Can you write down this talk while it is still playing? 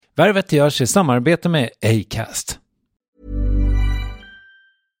Värvet görs i samarbete med Acast.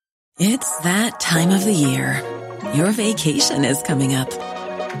 It's that time of the year. Your vacation is coming up.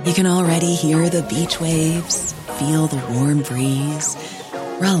 You can already hear the beach waves, feel the warm breeze,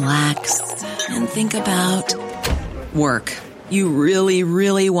 relax, and think about work. You really,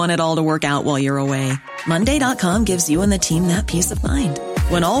 really want it all to work out while you're away. Monday.com gives you and the team that peace of mind.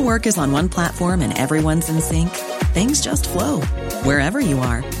 When all work is on one platform and everyone's in sync, things just flow. Wherever you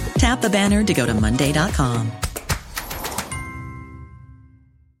are, tap the banner to go to Monday.com.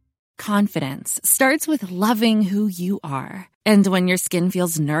 Confidence starts with loving who you are. And when your skin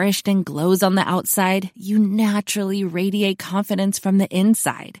feels nourished and glows on the outside, you naturally radiate confidence from the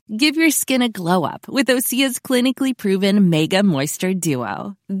inside. Give your skin a glow up with Osea's clinically proven Mega Moisture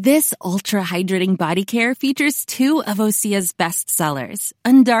Duo. This ultra-hydrating body care features 2 of Osea's best sellers,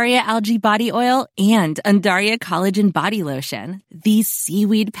 Undaria Algae Body Oil and Undaria Collagen Body Lotion. These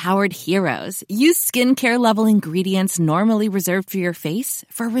seaweed-powered heroes use skincare-level ingredients normally reserved for your face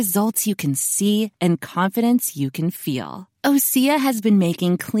for results you can see and confidence you can feel. Osea has been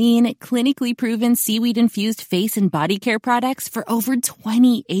making clean, clinically proven seaweed-infused face and body care products for over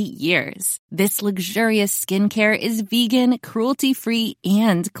 28 years. This luxurious skincare is vegan, cruelty-free,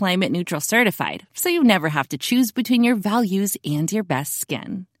 and climate-neutral certified, so you never have to choose between your values and your best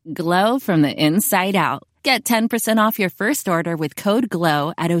skin. Glow from the inside out. Get 10% off your first order with code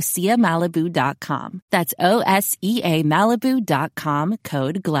GLOW at OseaMalibu.com. That's OSEA Malibu.com,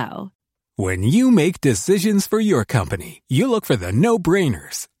 code GLOW. When you make decisions for your company, you look for the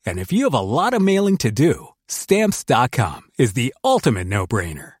no-brainers. And if you have a lot of mailing to do, Stamps.com is the ultimate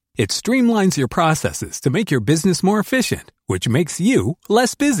no-brainer. It streamlines your processes to make your business more efficient, which makes you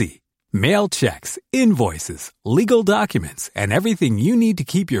less busy. Mail checks, invoices, legal documents, and everything you need to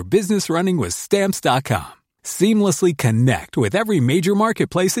keep your business running with Stamps.com. Seamlessly connect with every major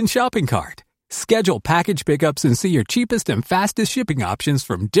marketplace and shopping cart. Schedule package pickups and see your cheapest and fastest shipping options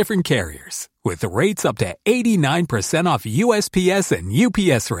from different carriers, with rates up to 89% off USPS and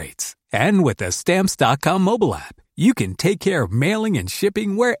UPS rates. And with the Stamps.com mobile app, you can take care of mailing and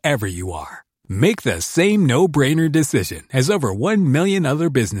shipping wherever you are. Make the same no-brainer decision as over 1 million other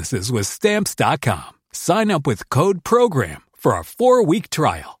businesses with Stamps.com. Sign up with code PROGRAM for a 4-week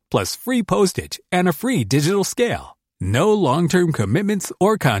trial, plus free postage and a free digital scale. No long-term commitments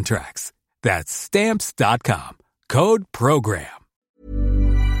or contracts. That's Stamps.com. Code PROGRAM.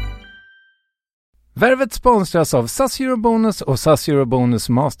 Värvet sponsras av SAS Eurobonus och SAS Eurobonus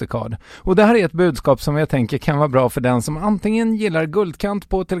Mastercard. Och det här är ett budskap som jag tänker kan vara bra för den som antingen gillar guldkant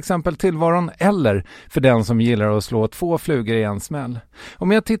på till exempel tillvaron eller för den som gillar att slå 2 flugor i en smäll.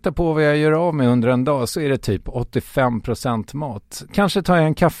 Om jag tittar på vad jag gör av med under en dag så är det typ 85% mat. Kanske tar jag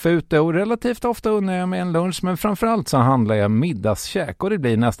en kaffe ute och relativt ofta unnar jag mig en lunch, men framförallt så handlar jag middagskäk och det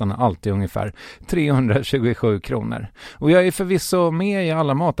blir nästan alltid ungefär 327 kronor. Och jag är förvisso med i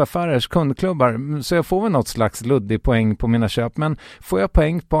alla mataffärers kundklubbar, så jag får väl något slags luddig poäng på mina köp, men får jag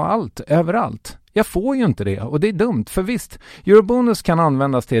poäng på allt, överallt? Jag får ju inte det och det är dumt, för visst, Eurobonus kan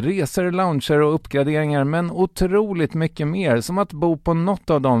användas till resor, lounger och uppgraderingar, men otroligt mycket mer, som att bo på något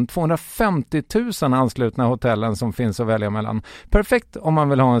av de 250 000 anslutna hotellen som finns att välja mellan. Perfekt om man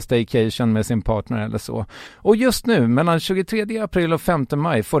vill ha en staycation med sin partner eller så. Och just nu, mellan 23 april och 5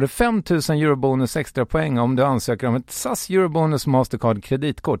 maj, får du 5 000 Eurobonus extra poäng om du ansöker om ett SAS Eurobonus Mastercard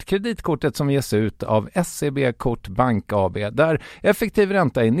kreditkort. Kreditkortet som ges ut av SEB Kort Bank AB, där effektiv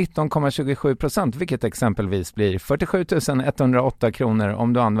ränta är 19,27%. Vilket exempelvis blir 47 108 kronor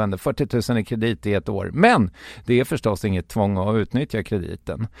om du använder 40 000 i kredit i ett år. Men det är förstås inget tvång att utnyttja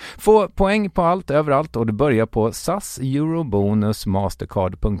krediten. Få poäng på allt överallt och du börjar på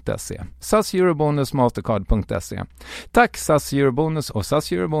saseurobonusmastercard.se. saseurobonusmastercard.se. Tack SAS Eurobonus och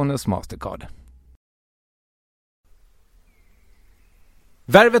SAS Eurobonus Mastercard.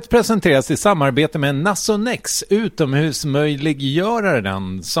 Värvet presenteras i samarbete med Nasonex,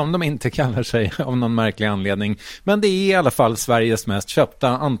 utomhusmöjliggöraren, som de inte kallar sig av någon märklig anledning. Men det är i alla fall Sveriges mest köpta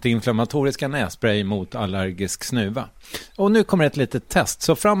antiinflammatoriska nässpray mot allergisk snuva. Och nu kommer ett litet test,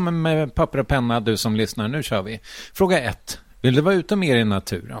 så fram med papper och penna du som lyssnar, nu kör vi. Fråga 1. Vill du vara ute mer i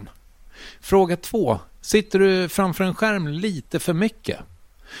naturen? Fråga 2. Sitter du framför en skärm lite för mycket?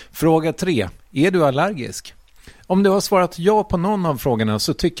 Fråga 3. Är du allergisk? Om du har svarat ja på någon av frågorna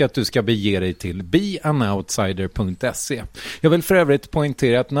så tycker jag att du ska bege dig till beanoutsider.se. Jag vill för övrigt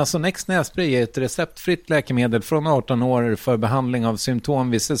poängtera att Nasonex nässpray är ett receptfritt läkemedel från 18 år för behandling av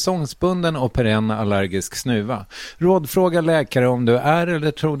symptom vid säsongsbunden och perenn allergisk snuva. Rådfråga läkare om du är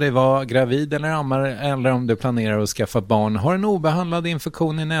eller tror dig vara gravid eller ammar, eller om du planerar att skaffa barn, har en obehandlad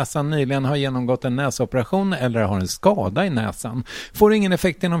infektion i näsan, nyligen har genomgått en näsoperation eller har en skada i näsan. Får ingen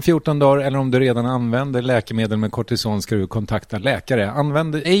effekt inom 14 dagar eller om du redan använder läkemedel med kortison ska du kontakta läkare.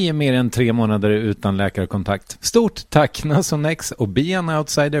 Använd ej mer än 3 månader utan läkarkontakt. Stort tack Nasonex och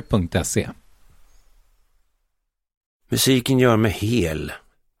beanoutsider.se. Musiken gör mig hel.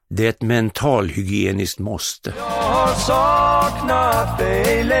 Det är ett mentalhygieniskt måste. Jag har saknat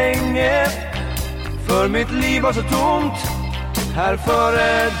dig länge, för mitt liv var så tomt här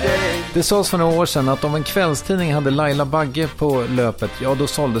före dig. Det sades för några år sedan att om en kvällstidning hade Laila Bagge på löpet, ja då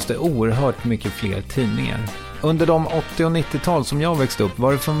såldes det oerhört mycket fler tidningar. Under de 80- och 90-tal som jag växte upp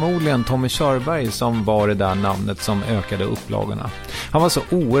var det förmodligen Tommy Körberg som var det där namnet som ökade upplagorna. Han var så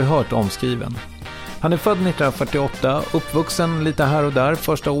oerhört omskriven. Han är född 1948, uppvuxen lite här och där,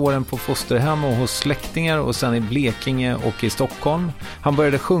 första åren på fosterhem och hos släktingar och sen i Blekinge och i Stockholm. Han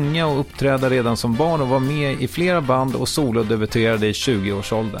började sjunga och uppträda redan som barn och var med i flera band och solodebuterade i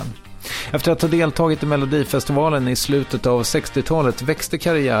 20-årsåldern. Efter att ha deltagit i Melodifestivalen i slutet av 60-talet växte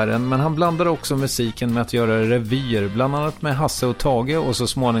karriären, men han blandade också musiken med att göra revyer, bland annat med Hasse och Tage och så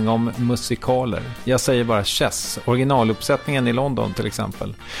småningom musikaler. Jag säger bara Chess, originaluppsättningen i London till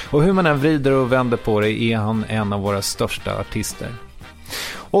exempel. Och hur man än vrider och vänder på det är han en av våra största artister.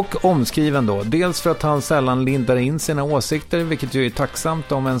 Och omskriven då, dels för att han sällan lindar in sina åsikter, vilket ju är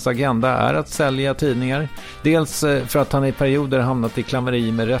tacksamt om ens agenda är att sälja tidningar. Dels för att han i perioder hamnat i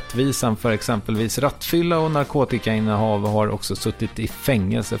klammeri med rättvisan för exempelvis rattfylla och narkotikainnehav och har också suttit i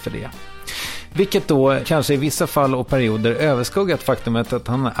fängelse för det. Vilket då kanske i vissa fall och perioder överskuggat faktumet att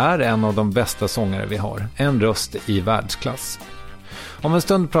han är en av de bästa sångare vi har, en röst i världsklass. Om en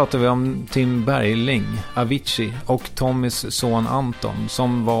stund pratar vi om Tim Bergling, Avicii och Tommys son Anton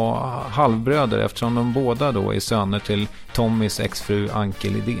som var halvbröder eftersom de båda då är söner till Tommys exfru Anke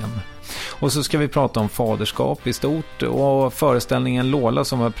Lidén. Och så ska vi prata om faderskap i stort och föreställningen Lola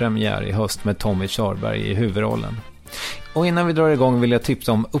som har premiär i höst med Tommy Körberg i huvudrollen. Och innan vi drar igång vill jag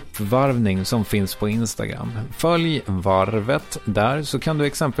tipsa om uppvarvning som finns på Instagram. Följ varvet där så kan du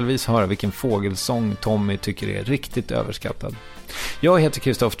exempelvis höra vilken fågelsång Tommy tycker är riktigt överskattad. Jag heter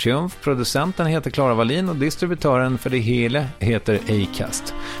Kristoffer Triumf, producenten heter Clara Wallin och distributören för det hela heter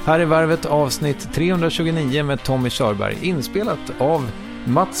Acast. Här är varvet avsnitt 329 med Tommy Körberg, inspelat av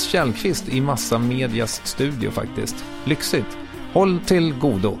Mats Källqvist i Massa Medias studio faktiskt. Lyxigt. Håll till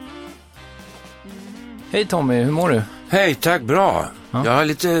godo. Hej Tommy, hur mår du? Hej, tack, bra. Ja. Jag har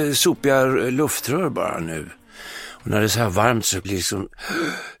lite sopiga luftrör bara nu. Och när det är så här varmt så blir det liksom...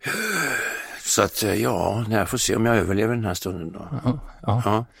 Så att ja, jag får se om jag överlever den här stunden då.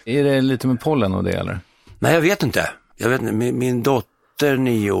 Ja. Är det lite med pollen och det eller? Nej, jag vet inte. Min dotter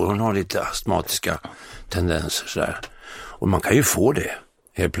 9 år, hon har lite astmatiska tendenser så där. Och man kan ju få det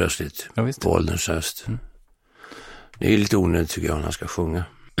helt plötsligt på ålderns höst. Det är ju lite onödigt tycker jag när han ska sjunga.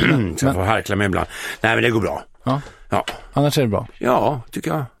 Så jag får harkla mig ibland. Nej, men det går bra. Ja. Annars är det bra? Ja,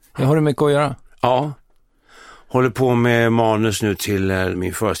 tycker jag. Jag har du mycket att göra? Ja. Håller på med manus nu till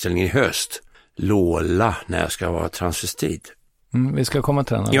min föreställning i höst. Lola, när jag ska vara transvestit. Vi ska komma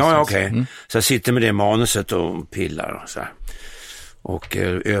till den. Ja, okej. Så jag sitter med det manuset och pillar och så här. Och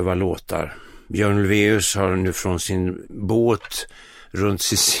övar låtar. Björn Ulvaeus har nu från sin båt runt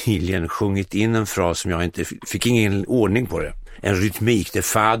Sicilien sjungit in en fras som jag inte fick ingen ordning på det. En rytmik, det är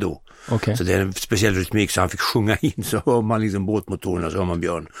fado. Okay. Så det är en speciell rytmik så han fick sjunga in, så hör man liksom båtmotorerna, så hör man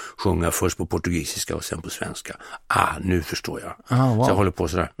Björn sjunga först på portugisiska och sen på svenska. Nu förstår jag. Wow. Så jag håller på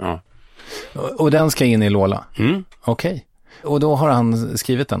sådär. Ja. Och den ska in i Lola? Okej. Och då har han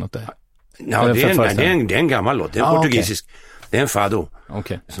skrivit den åt dig? Ja, det är en gammal låt. Det är en portugisisk. Okay. Det är en fado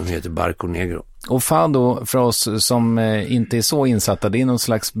som heter Barco Negro. Och fado för oss som inte är så insatta, det är någon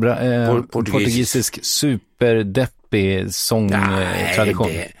slags portugisisk superdeppig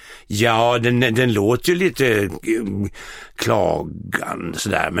sångtradition. Den låter ju lite klagan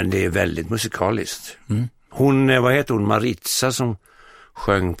sådär, men det är väldigt musikaliskt. Hon, vad heter hon, Maritza som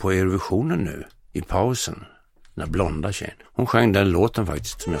sjöng på Eurovisionen nu i pausen, den blonda tjejen. Hon sjöng den låten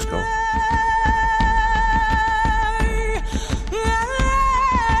faktiskt som jag ska ha.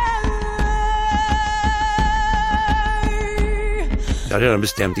 Jag hade redan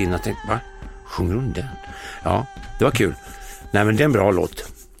bestämt innan att va? Sjunger hon den? Ja, det var kul. Nej, men det är en bra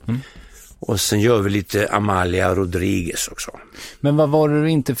låt. Och sen gör vi lite Amalia Rodriguez också. Men vad var det du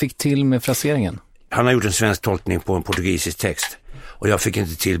inte fick till med fraseringen? Han har gjort en svensk tolkning på en portugisisk text. Och jag fick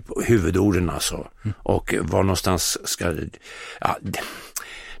inte till huvudorden alltså. Och var någonstans ska... Ja,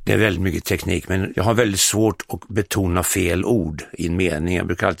 det är väldigt mycket teknik, men jag har väldigt svårt att betona fel ord i en mening. Jag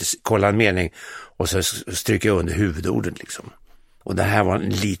brukar alltid kolla en mening och så stryka under huvudorden liksom. Och det här var en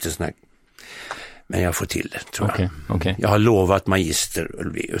liten sån här... Men jag får till det, tror jag. Okay. Jag har lovat magister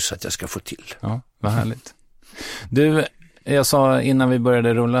Ulvaeus att jag ska få till. Ja, vad härligt. Du, jag sa innan vi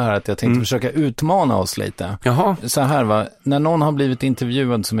började rulla här att jag tänkte försöka utmana oss lite. Jaha. Så här va, när någon har blivit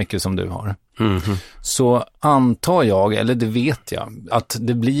intervjuad så mycket som du har, så antar jag, eller det vet jag, att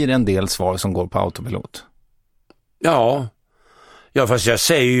det blir en del svar som går på autopilot. Ja, fast jag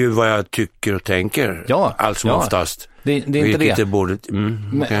säger ju vad jag tycker och tänker. Ja, allt som oftast. Det är inte det.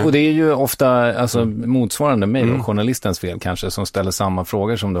 Okay. Och det är ju ofta alltså, motsvarande mig då, journalistens fel kanske, som ställer samma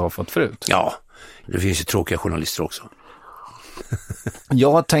frågor som du har fått förut. Ja, det finns ju tråkiga journalister också.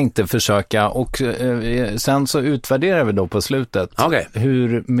 Jag tänkte försöka, och sen så utvärderar vi då på slutet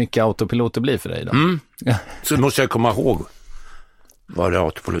hur mycket autopilot det blir för dig då. Så måste jag komma ihåg vad det är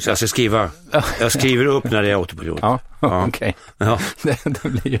autopilot. Jag skriver upp när det är autopilot. Ja. Okej. Ja. Det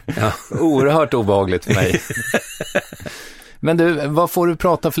blir ju oerhört obehagligt för mig. Men du, vad får du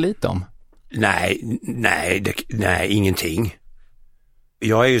prata för lite om? Nej, ingenting.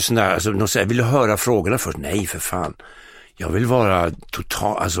 Jag är ju sån där, alltså, de säger, vill du höra frågorna först? Nej, för fan. Jag vill vara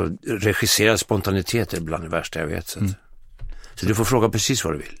regisserad spontanitet är bland det värsta jag vet. Så du får fråga precis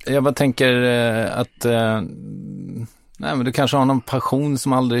vad du vill. Jag bara tänker att men du kanske har någon passion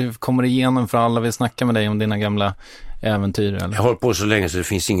som aldrig kommer igenom, för alla vill snacka med dig om dina gamla äventyr. Eller? Jag har hållit på så länge så det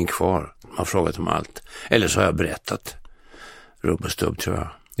finns ingen kvar. Man har frågat om allt. Eller så har jag berättat. Rubb och stubb, tror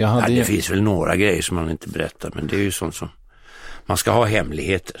jag. Det finns väl några grejer som man inte berättar, men det är ju sånt som man ska ha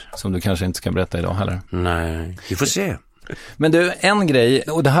hemligheter. Som du kanske inte ska berätta idag heller. Nej, vi får se. Men du, en grej,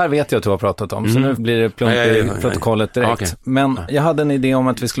 och det här vet jag att du har pratat om, så nu blir det plump i protokollet direkt. Okay. Men jag hade en idé om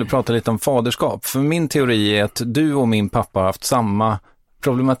att vi skulle prata lite om faderskap. För min teori är att du och min pappa har haft samma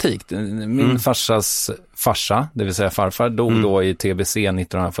problematik. Min farsas farsa, det vill säga farfar, dog då i TBC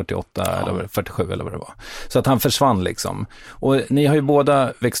 1948 eller 47 eller vad det var. Så att han försvann liksom. Och ni har ju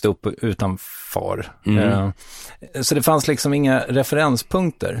båda växt upp utan far. Så det fanns liksom inga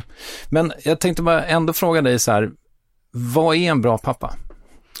referenspunkter. Men jag tänkte bara ändå fråga dig så här, vad är en bra pappa?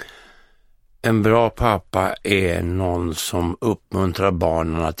 En bra pappa är någon som uppmuntrar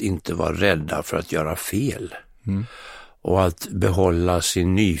barnen att inte vara rädda för att göra fel. Och att behålla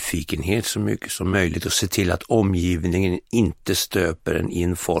sin nyfikenhet så mycket som möjligt och se till att omgivningen inte stöper en i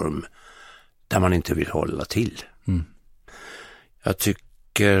en form där man inte vill hålla till. Jag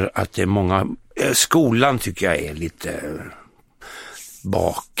tycker att det är många... Skolan tycker jag är lite...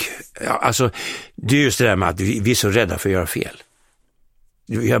 Alltså, det är just det där med att vi är så rädda för att göra fel.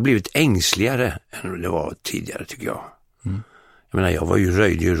 Vi har blivit ängsligare än det var tidigare, tycker jag. Jag menar, jag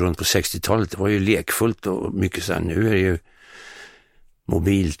röjde ju runt på 60-talet. Det var ju lekfullt och mycket så här. Nu är det ju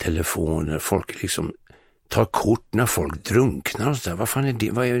mobiltelefoner. Folk liksom tar kort när folk drunknar och så där. Vad fan är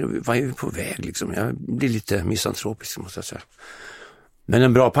det? Vad är vi på väg liksom? Jag blir lite misantropisk, måste jag säga. Men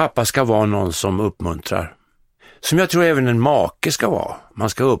en bra pappa ska vara någon som uppmuntrar. Som jag tror även en make ska vara. Man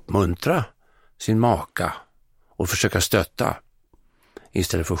ska uppmuntra sin maka och försöka stötta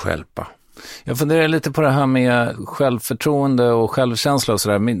istället för att stjälpa. Jag funderar lite på det här med självförtroende och självkänsla och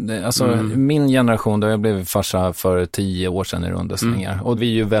sådär. Min generation, då jag blev farsa för 10 år sedan i runda slängar. Och vi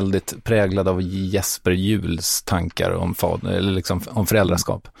är ju väldigt präglade av Jesper Juhls tankar om om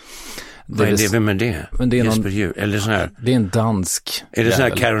föräldraskap. Vad är det med det? Men det är Jesper Juhl, eller sån här... Det är en dansk... Är det sån här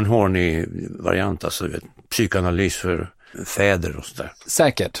Karen Horney-variant, alltså psykoanalys för fäder och sådär?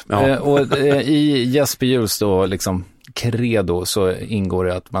 Säkert. Ja. Och i Jesper Juhls då liksom credo så ingår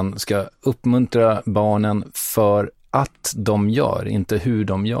det att man ska uppmuntra barnen för att de gör, inte hur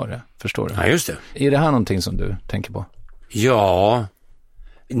de gör det. Förstår du? Ja, just det. Är det här någonting som du tänker på? Ja.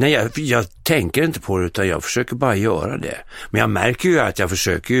 Nej, jag tänker inte på det, utan jag försöker bara göra det. Men jag märker ju att jag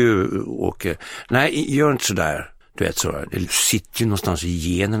försöker ju åka... Nej, gör inte sådär. Du vet så. Det sitter ju någonstans i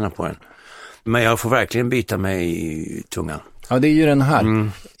generna på en. Men jag får verkligen bita mig i tungan. Ja, det är ju den här.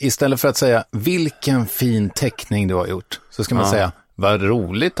 Istället för att säga, vilken fin teckning du har gjort, så ska man säga, vad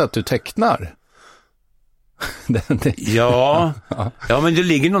roligt att du tecknar. Ja, men det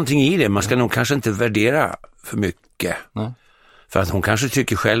ligger någonting i det. Man ska nog kanske inte värdera för mycket. För att hon kanske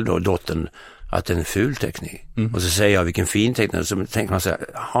tycker själv då, dottern, att det är en ful teckning. Och så säger jag, vilken fin teckning. Så tänker man så här,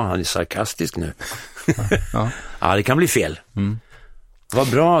 han är sarkastisk nu. Ja, det kan bli fel.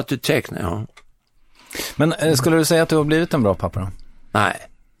 Vad bra att du tecknar, ja. Men skulle du säga att du har blivit en bra pappa då?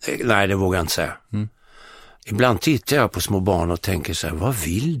 Nej, det vågar jag inte säga. Ibland tittar jag på små barn och tänker så här, vad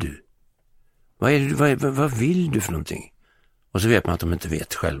vill du? Vad vill du för någonting? Och så vet man att de inte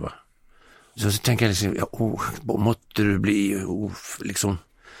vet själva. Så tänker jag liksom, måtte du bli liksom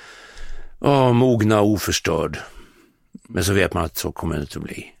mogna och oförstörd. Men så vet man att så kommer det inte att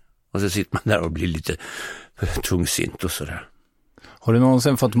bli. Och så sitter man där och blir lite tungsint och sådär. Har du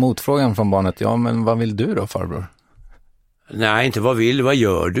någonsin fått motfrågan från barnet? Ja, men vad vill du då, farbror? Nej, inte vad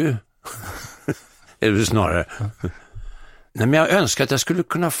gör du? Är det snarare. Nej, men jag önskar att jag skulle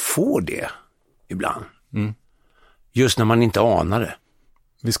kunna få det ibland. Just när man inte anar det.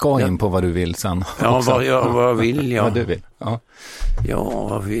 Vi ska in på vad du vill sen. Ja, vad vill jag? Vad du vill. Ja, jag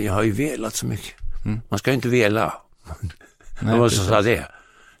har ju velat så mycket. Man ska ju inte vela. Nej, det var så sa det.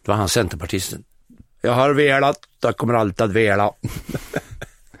 Det var han centerpartisten. Jag har velat, jag kommer alltid att vela.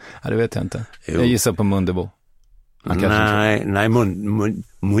 Ja, det vet jag inte. Jo. Jag gissar på Mundebo. Nej,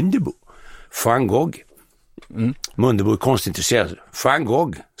 Mundebo. Van Gogh. Mundebo är konstintresserad. Van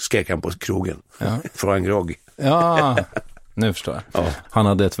Gogh skrek han på krogen. Ja. Van Gogh. Ja, nu förstår jag. Ja. Han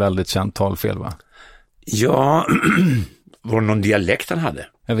hade ett väldigt känt talfel, va? Ja, var det någon dialekt han hade?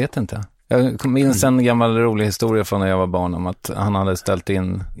 Jag vet inte. Jag minns en gammal rolig historia från när jag var barn om att han hade ställt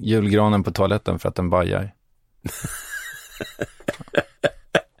in julgranen på toaletten för att den bajar.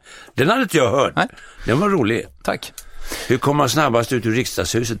 Den hade inte jag hört. Nej. Den var rolig. Tack. Hur kom man snabbast ut ur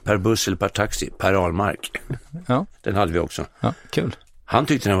riksdagshuset, per buss eller per taxi? Per Ahlmark. Ja. Den hade vi också. Ja, kul. Han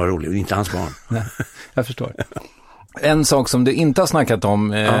tyckte den var rolig och inte hans barn. Nej, jag förstår. En sak som du inte har snackat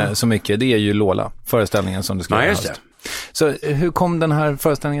om så mycket, det är ju Lola, föreställningen som du ska göra. Så hur kom den här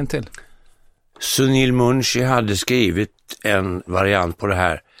föreställningen till? Sunil Munshi hade skrivit en variant på det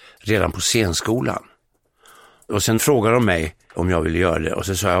här redan på scenskolan. Och sen frågade de mig om jag ville göra det. Och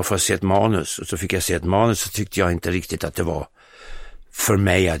så sa jag, får jag se ett manus? Och så fick jag se ett manus, så tyckte jag inte riktigt att det var för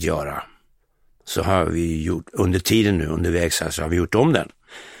mig att göra. Så har vi gjort, under tiden nu, undervägs här, så har vi gjort om den.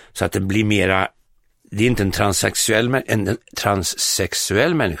 Så att det blir mera, det är inte en transsexuell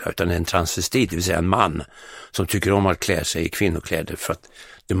människa, utan en transvestit, det vill säga en man som tycker om att klä sig i kvinnokläder för att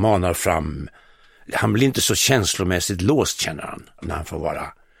det manar fram. Han blir inte så känslomässigt låst, känner han, när han får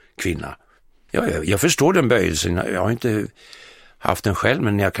vara kvinna. Jag förstår den böjelsen. Jag har inte haft den själv,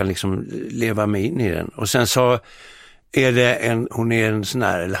 men jag kan liksom leva mig in i den. Och sen så är det hon är en sån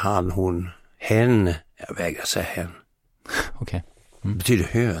här, eller hen. Jag vägrar säga hen. Okej. Det betyder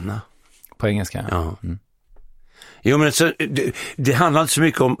höna. På engelska? Ja. Jo, men så, det handlar inte så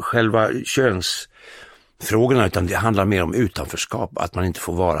mycket om själva könsfrågorna, utan det handlar mer om utanförskap. Att man inte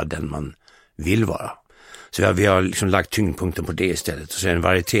får vara den man vill vara. Så vi har liksom lagt tyngdpunkten på det istället. Och så är en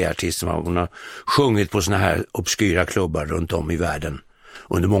varietéartist som hon har sjungit på såna här obskyra klubbar runt om i världen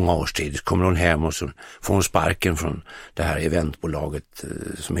under många års tid. Kommer hon hem och så får hon sparken från det här eventbolaget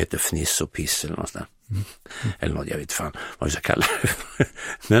som heter Fniss och Piss eller något där. Eller något, jag vet fan vad vi ska kalla det.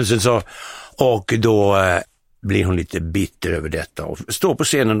 Men sen så, och då blir hon lite bitter över detta och står på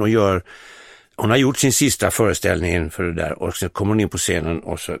scenen och hon har gjort sin sista föreställning för det där, och så kommer hon in på scenen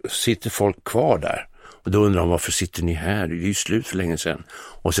och så sitter folk kvar där. Och då undrar de, varför sitter ni här? Det är ju slut för länge sedan.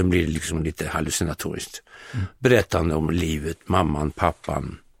 Och sen blir det liksom lite hallucinatoriskt. Berättande om livet, mamman,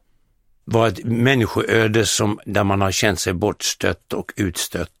 pappan. Var ett människoöde där man har känt sig bortstött och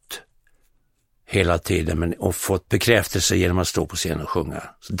utstött hela tiden, och fått bekräftelse genom att stå på scenen och sjunga.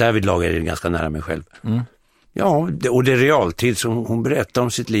 Så därvidlag är det ganska nära mig själv. Ja, och det är realtid som hon berättar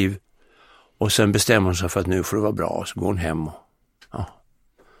om sitt liv. Och sen bestämmer hon sig för att nu får det vara bra. Så går hon hem och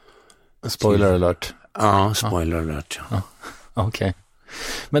Spoiler alert. Ja, spoiler alert. Ja. Okej.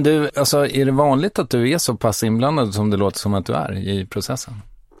 Men du, alltså, är det vanligt att du är så pass inblandad som det låter som att du är i processen?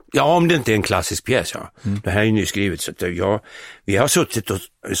 Ja, om det inte är en klassisk pjäs, ja. Det här är ju nyskrivet, så att vi har suttit, och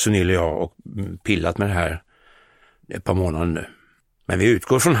Sunil och jag, och pillat med det här ett par månader nu. Men vi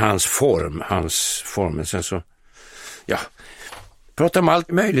utgår från hans form, sen så, pratar om allt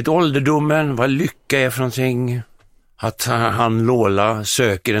möjligt, ålderdomen, vad lycka är för någonting, att han Lola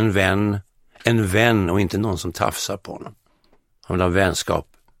söker en vän och inte någon som tafsar på honom. Han vill ha vänskap.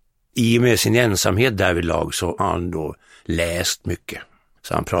 I och med sin ensamhet därvidlag så har han då läst mycket.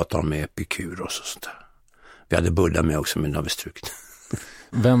 Så han pratar om Epikuros och sånt där. Vi hade Buddha med också, men har vi strukit.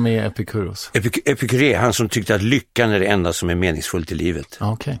 Vem är Epikuros? Epikuros, han som tyckte att lyckan är det enda som är meningsfullt i livet.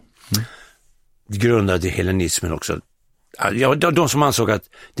 Okej. Grundade hellenismen också. Ja, de som ansåg att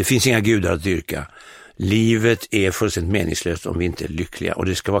det finns inga gudar att dyrka. Livet är fullständigt meningslöst om vi inte är lyckliga. Och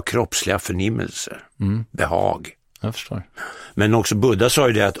det ska vara kroppsliga förnimmelser. Behag. Jag förstår. Men också Buddha sa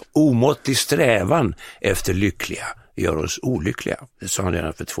ju det, att omåttlig strävan efter lyckliga gör oss olyckliga. Det sa han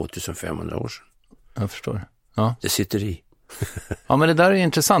redan för 2500 år sedan. Jag förstår. Ja. Det sitter i. Ja, men det där är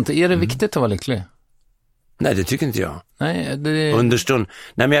intressant. Är det viktigt att vara lycklig? Nej, det tycker inte jag. Nej, det... Understund.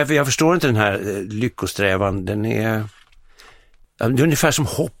 Nej, men jag förstår inte den här lyckosträvan. Den är ungefär som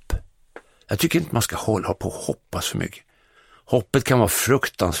hopp. Jag tycker inte man ska hålla på och hoppas för mycket. Hoppet kan vara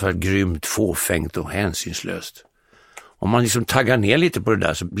fruktansvärt grymt, fåfängt och hänsynslöst. Om man liksom taggar ner lite på det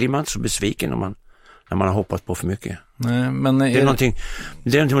där så blir man inte så besviken när man har hoppat på för mycket. Nej, men det är någonting,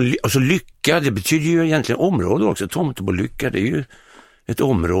 alltså lycka, det betyder ju egentligen område också. Tomten på lycka, det är ju ett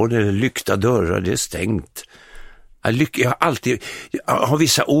område, lyckta dörrar, det är stängt. Jag har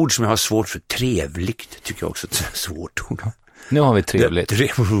vissa ord som jag har svårt för. Trevligt tycker jag också är ett svårt ord. Nu har vi trevligt.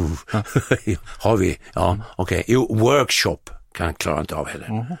 Har vi? Ja, okej. Jo, workshop kan jag klara inte av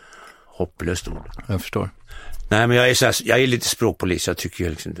heller. Hopplöst ord. Jag förstår. Nej, men jag är lite språkpolis. Jag tycker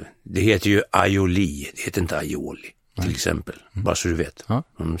liksom, det heter ju aioli. Det heter inte aioli, till exempel. Bara så du vet. Ja,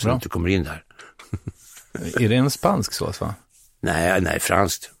 så att du kommer in där. Är det en spansk sås, va? Nej,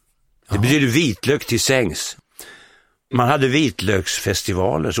 franskt. Det betyder vitlök till sängs. Man hade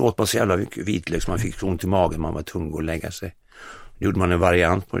vitlöksfestivaler, så åt man så jävla mycket vitlök så man fick ont i magen, man var tvungen att lägga sig. Då gjorde man en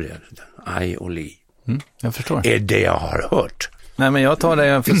variant på det. Aioli. Jag förstår. Är det jag har hört. Nej, men jag tar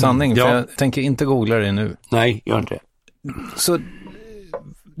det för sanning, för jag tänker inte googla det nu. Nej, gör inte det. Så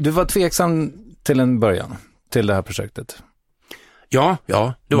du var tveksam till en början, till det här projektet? Ja,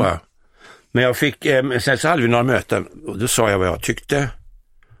 det var jag. Men jag fick, sen så hade vi några möten och då sa jag vad jag tyckte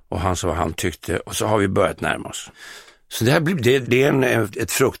och han sa vad han tyckte och så har vi börjat närma oss. Så det här det är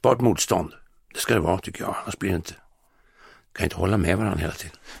ett fruktbart motstånd. Det ska det vara, tycker jag. Annars blir det inte. Kan inte hålla med varandra hela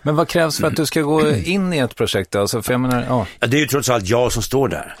tiden. Men vad krävs för att du ska gå in i ett projekt? Alltså, för jag menar, ja, det är ju trots allt jag som står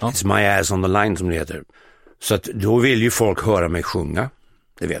där. Ja. It's my ass on the line, som det heter. Så att då vill ju folk höra mig sjunga.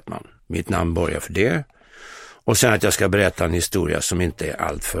 Det vet man. Mitt namn börjar för det. Och sen att jag ska berätta en historia som inte är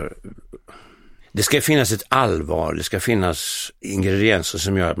allt för... Det ska finnas ett allvar. Det ska finnas ingredienser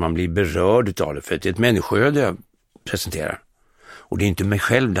som gör att man blir berörd av det. För det är ett människoöde jag presenterar. Och det är inte mig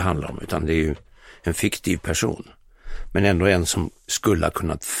själv det handlar om, utan det är ju en fiktiv person. Men ändå en som skulle ha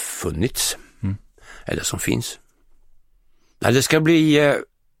kunnat funnits. Eller som finns. Ja, det ska bli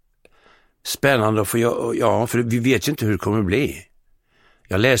spännande för vi vet ju inte hur det kommer att bli.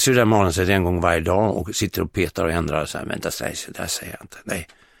 Jag läser ju det där manuset en gång varje dag och sitter och petar och ändrar så här, vänta, där säger jag inte. Nej.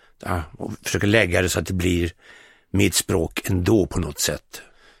 Ja, och försöker lägga det så att det blir mitt språk ändå på något sätt.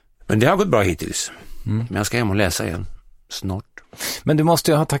 Men det har gått bra hittills. Men jag ska hem och läsa igen snart. Men du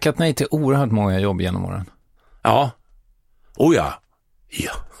måste ju ha tackat nej till oerhört många jobb genom åren. Ja. Ja,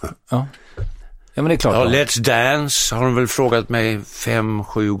 men det är klart. Ja, Let's Dance har de väl frågat mig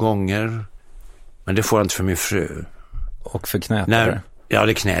 5-7 gånger. Men det får jag inte för min fru. Och för knät? Ja,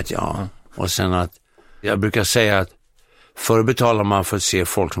 det är knät, ja. Och sen att, jag brukar säga att förr betalar man för att se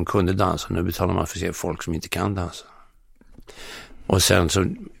folk som kunde dansa. Nu betalar man för att se folk som inte kan dansa. Och sen så,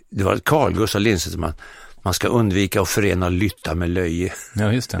 det var Carl Gustaf Lindstedt som att man ska undvika att förena lytta med löje.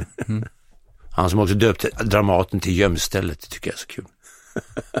 Ja, just det. Han som också döpte Dramaten till gömstället, det tycker jag är så kul.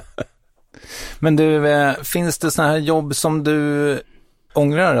 Men du, finns det såna här jobb som du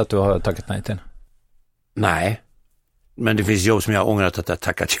ångrar att du har tackat nej till? Nej, men det finns jobb som jag ångrar att jag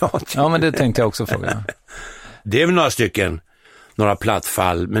tackat ja till. Ja, men det tänkte jag också fråga. Det är väl några stycken, några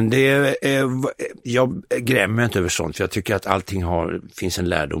plattfall, men jag grämer mig inte över sånt, för jag tycker att allting finns en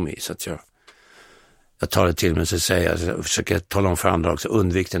lärdom i, så att jag tar det till mig så säger jag försöker tala om för andra också,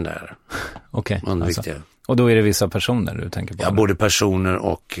 undvik den där. Okej. Undvik det. Och då är det vissa personer du tänker på? Ja, både personer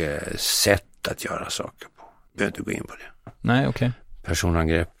och sätt att göra saker på. Jag behöver inte gå in på det. Nej, okej.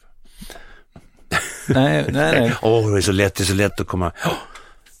 Personangrepp. Nej. Det är så lätt att komma...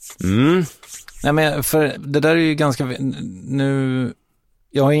 Nej, men för det där är ju ganska... Nu...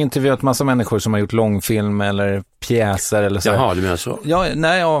 Jag har intervjuat massa människor som har gjort långfilm eller pjäser eller så. Jaha, du menar så?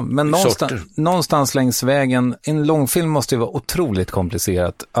 Men någonstans längs vägen, en långfilm måste ju vara otroligt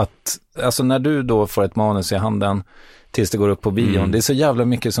komplicerat. Alltså när du då får ett manus i handen tills det går upp på bion, det är så jävla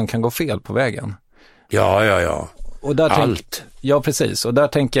mycket som kan gå fel på vägen. Ja. Och där allt. Ja, precis. Och där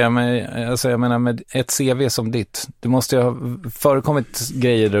tänker jag mig, alltså jag menar med ett CV som ditt, du måste ju ha förekommit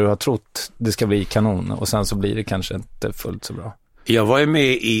grejer där du har trott det ska bli kanon och sen så blir det kanske inte fullt så bra. Jag var ju med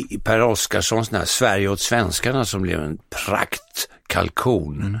i Per Oskarssons den här Sverige åt svenskarna som blev en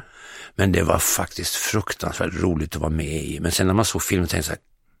praktkalkon. Men det var faktiskt fruktansvärt roligt att vara med i. Men sen när man såg filmen tänkte jag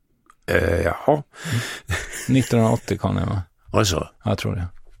så här, jaha. 1980 kom det, va? Var det så? Jag tror det.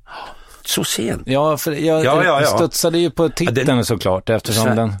 Så sent? Ja, för jag studsade ju på titeln såklart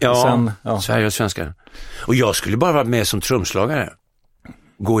eftersom den... Sverige åt svenskar. Och jag skulle bara vara med som trumslagare.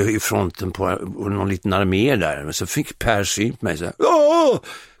 Gå i fronten på någon liten armé där. Men så fick Per syn på mig så här,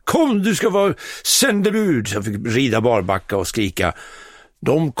 kom, du ska vara sändebud. Så jag fick rida barbacka och skrika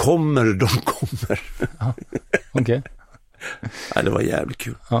De kommer. Ja, okej. Ja, det var jävligt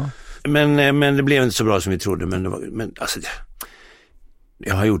kul. Ja. Men det blev inte så bra som vi trodde. Men alltså,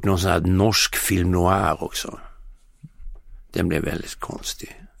 jag har gjort någon sån här norsk film noir också. Den blev väldigt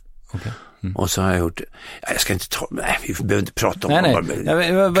konstig. Okay. Och så har jag gjort... Jag ska inte ta... Nej, vi behöver inte prata om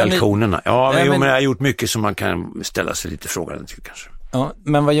nej. kalkonerna. Ja, men jag har gjort mycket som man kan ställa sig lite frågande till kanske. Ja,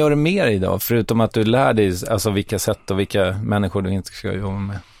 men vad gör du mer idag? Förutom att du lär dig alltså vilka sätt och vilka människor du inte ska jobba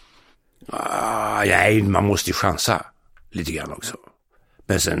med. Nej, man måste ju chansa lite grann också.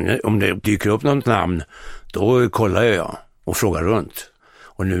 Men sen om det dyker upp något namn, då kollar jag och frågar runt.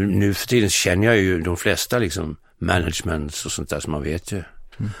 Och nu för tiden känner jag ju de flesta liksom managements och sånt där som man vet ju.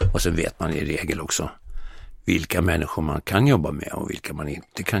 Och så vet man i regel också vilka människor man kan jobba med och vilka man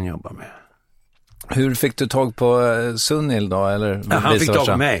inte kan jobba med. Hur fick du tag på Sunil då? Eller ja, han fick tag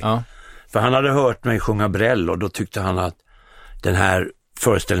på mig. Ja. För han hade hört mig sjunga Brell och då tyckte han att den här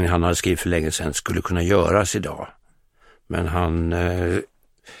föreställningen han hade skrivit för länge sedan skulle kunna göras idag. Men han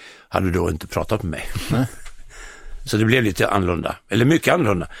hade då inte pratat med mig. Nej. Så det blev lite annorlunda. Eller mycket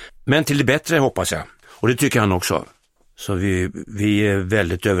annorlunda. Men till det bättre hoppas jag. Och det tycker han också. Så vi är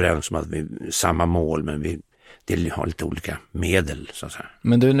väldigt överens om att vi har samma mål, men vi har lite olika medel så att säga.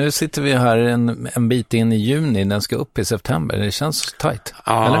 Men du, nu sitter vi här en bit in i juni, den ska upp i september. Det känns tajt.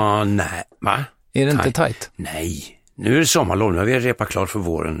 Ja, nej. Va? Är det inte tajt? Nej. Nu är det sommarlov, nu har vi repat klart för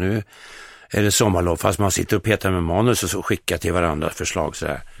våren. Nu är det sommarlov, fast man sitter och petar med manus och så skickar till varandra förslag så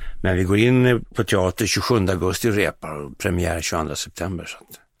här. Men vi går in på teater 27 augusti och repar och premiär 22 september. Så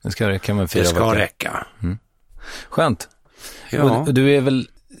att det ska räcka med 4 veckor. Det ska veckor. räcka. Mm. Skönt. Ja. Och du är väl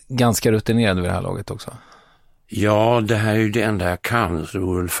ganska rutinerad vid det här laget också? Ja, det här är ju det enda jag kan. Så det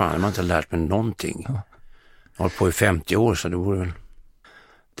vore väl fan man inte lärt mig någonting. Ja. Jag har hållit på i 50 år så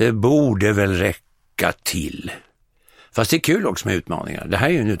det borde väl räcka till. Fast det är kul också med utmaningar. Det här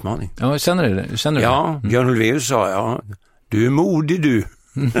är ju en utmaning. Ja, känner du det? Ja, Björn Ulvaeus sa, du är modig du.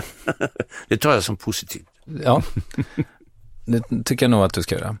 Det tar jag som positivt. Ja, det tycker jag nog att du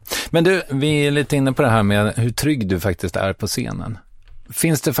ska göra. Men du, vi är lite inne på det här med hur trygg du faktiskt är på scenen.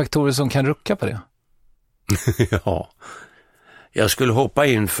 Finns det faktorer som kan rucka på det? Ja. Jag skulle hoppa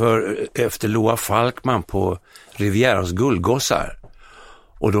in efter Loa Falkman på Rivieras guldgossar.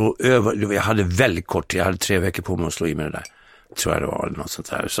 Och då jag hade väldigt kort, jag hade 3 veckor på mig att slå i med det där. Tror jag det var något sånt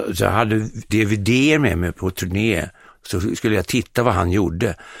där. Så jag hade DVD med mig på turné. Så skulle jag titta vad han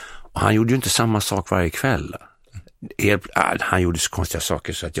gjorde. Och han gjorde ju inte samma sak varje kväll. Han gjorde så konstiga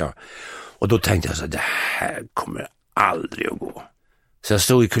saker så att och då tänkte jag så att det här kommer aldrig att gå. Så jag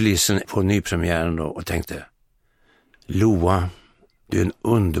stod i kulissen på nypremiären då och tänkte, Loa, du är en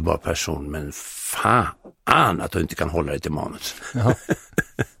underbar person, men fan att du inte kan hålla dig till manus. Ja.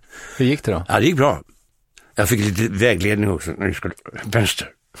 Hur gick det då? Ja, det gick bra. Jag fick lite vägledning också. När jag skulle vänster,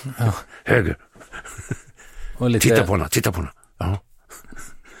 höger. Och lite... Titta på henne. Ja.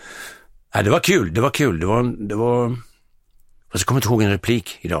 Ja, det var kul. Det var... Fast jag kommer inte ihåg en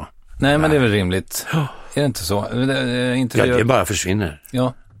replik idag. Nej, men det är väl rimligt. Är det inte så? Det bara försvinner.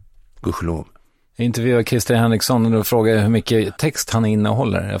 Ja. Gudskelov. Jag intervjuade Christer Henriksson och frågade hur mycket text han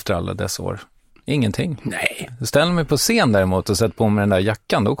innehåller efter alla dessa år. Ingenting. Nej. Ställ mig på scen däremot och sätt på mig den där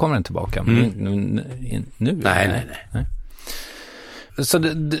jackan, då kommer den tillbaka. Men nu? Nej. Så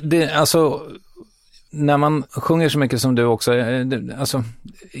det alltså... När man sjunger så mycket som du också, alltså,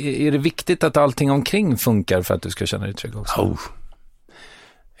 är det viktigt att allting omkring funkar för att du ska känna dig trygg också? Oh.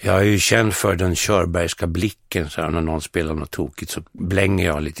 Jag är ju känd för den Körbergska blicken så här, när någon spelar något tokigt så blänger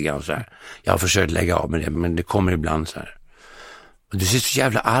jag lite grann så här. Jag har försökt lägga av med det, men det kommer ibland så här. Och du ser så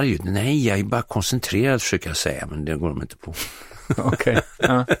jävla arg ut. Nej, jag är bara koncentrerad försöker jag säga, men det går de inte på. Okej.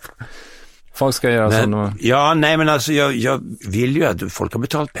 Ja. Folk ska göra sådana... Ja, nej men alltså jag vill ju att folk har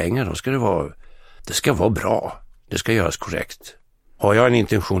betalt pengar, då ska det ska vara bra. Det ska göras korrekt. Har jag en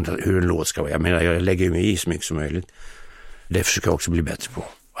intention hur en låt ska vara, jag menar jag lägger mig i så mycket som möjligt. Det försöker jag också bli bättre på.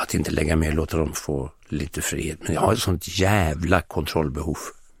 Att inte lägga med, låta dem få lite frihet. Men jag har ett sånt jävla kontrollbehov.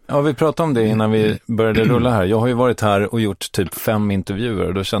 Ja, vi pratade om det innan vi började rulla här. Jag har ju varit här och gjort typ 5 intervjuer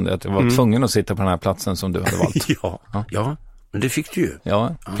och då kände jag att jag var tvungen att sitta på den här platsen som du hade valt. Ja, men det fick du ju.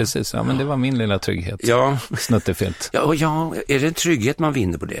 Ja, precis. Ja, men det var min lilla trygghet. Ja. Snuttefilt. Ja, är det en trygghet man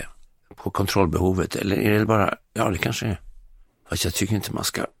vinner på det? På kontrollbehovet? Eller är det bara, det kanske är. Fast jag tycker inte man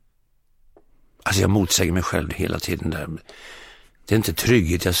ska, alltså jag motsäger mig själv hela tiden där. Det är inte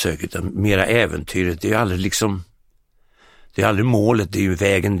trygghet jag söker utan mera äventyret. Det är ju aldrig liksom, det är aldrig målet, det är ju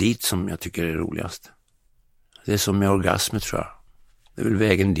vägen dit som jag tycker är roligast. Det är som med orgasmer tror jag. Det är väl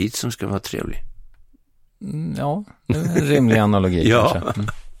vägen dit som ska vara trevlig. Ja, det är en rimlig analogi. Ja.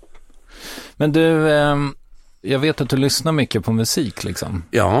 Kanske. Men du, Jag vet att du lyssnar mycket på musik liksom.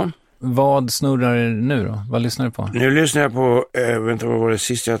 Ja. Vad snurrar nu då? Vad lyssnar du på? Nu lyssnar jag på, vänta vad var det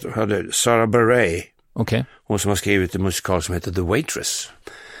sist jag hade? Sarah Bareilles. Okej. Hon som har skrivit en musikal som heter The Waitress.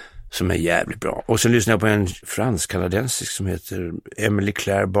 Som är jävligt bra. Och så lyssnar jag på en fransk-kanadensisk som heter Emily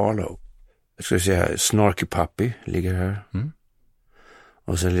Claire Barlow. Jag ska säga här, Snarky Puppy ligger här. Mm.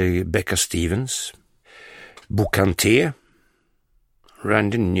 Och så ligger Becca Stevens. Bocante.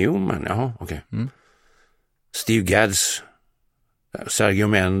 Randy Newman, jaha, okej. Mm. Steve Gads. Sergio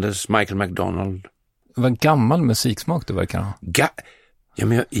Mendes, Michael McDonald. Vad gammal musiksmak du verkar ha. Ja,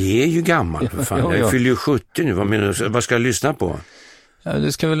 men jag är ju gammal för fan. Jag fyller ju 70 nu. Vad ska jag lyssna på? Ja,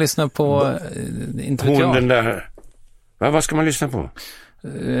 du ska väl lyssna på... Hon den där... Vad ska man lyssna på?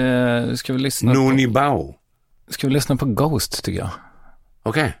 Du ska väl lyssna Noni Bao. Ska vi lyssna på Ghost, tycker jag.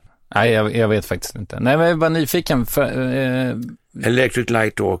 Okej. Okay. Nej, jag vet faktiskt inte. Nej, men jag är bara nyfiken. Electric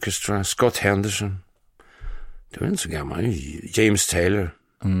Light Orchestra, Scott Henderson. Det var inte så gammal. James Taylor.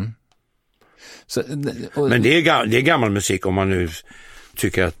 Mm. Så, men det är gammal musik om man nu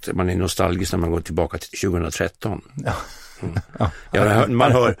tycker att man är nostalgisk när man går tillbaka till 2013. Ja. Mm. Ja,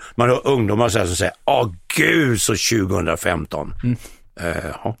 man hör ungdomar som säger, gud, så 2015. Mm.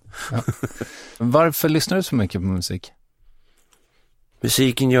 Ja. Varför lyssnar du så mycket på musik?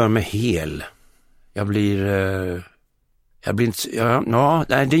 Musiken gör mig hel. Jag blir inte,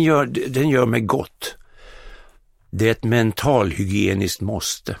 den gör mig gott. Det är ett mentalhygieniskt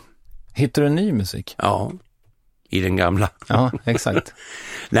måste. Hittar du ny musik? Ja, i den gamla. Ja, exakt.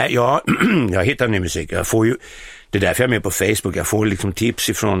 Nej, jag hittar ny musik. Jag får ju, det är därför jag är med på Facebook. Jag får liksom tips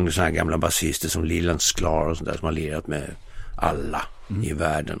ifrån såna här gamla basister som Leland Sklar och sånt där som har lirat med alla i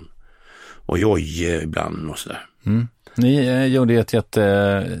världen. Och Jojje ibland och sådär. Mm. Ni gjorde ett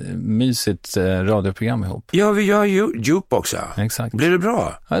jättemysigt radioprogram ihop. Ja, vi gör jukebox. Exakt. Blev det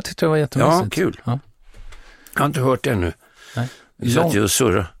bra? Ja, jag tyckte det var jättemysigt. Ja, kul. Ja. Jag har inte hört det ännu. Nej. Vi satt ju och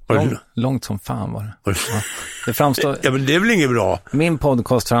surra. Långt som fan var det. Ja. Det framstod... Ja, men det är väl inget bra. Min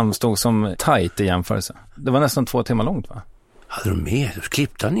podcast framstod som tight i jämförelse. Det var nästan 2 timmar långt, va? Hade de med?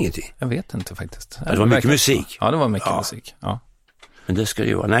 Klippte han ingenting? Jag vet inte faktiskt. Det var mycket musik. Ja, det var mycket musik. Ja. Men det ska det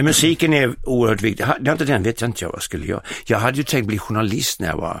ju vara. Nej, musiken är oerhört viktig. Den vet jag inte vad jag skulle göra. Jag hade ju tänkt bli journalist när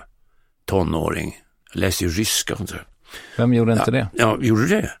jag var tonåring. Jag läste ju ryska och sånt där. Vem gjorde inte det? Ja, gjorde du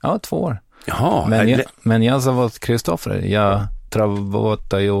det? Ja, 2 år. Jaha. Men jag sa vad Kristoffer, jag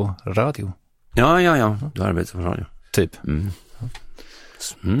travatar ju radio. Ja. Du arbetar på radio. Typ. Mm.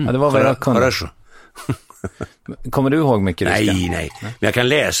 Ja, det var väl jag kunde. Kommer du ihåg mycket ryska? Nej. Men jag kan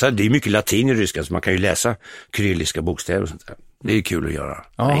läsa, det är mycket latin i ryska, så man kan ju läsa kyrilliska bokstäver och sånt där. Det är kul att göra.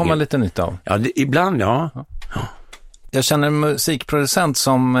 Ja, har man lite nytta av. Ja, ibland, ja. Jag känner en musikproducent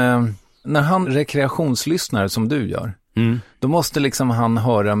som, när han rekreationslyssnar som du gör, då måste liksom han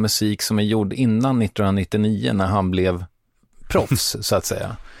höra musik som är gjord innan 1999 när han blev proffs, så att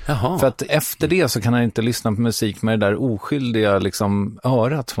säga. Jaha. För att efter det så kan han inte lyssna på musik med det där oskyldiga liksom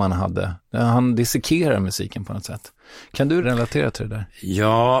örat som han hade. Han dissekerar musiken på något sätt. Kan du relatera till det där?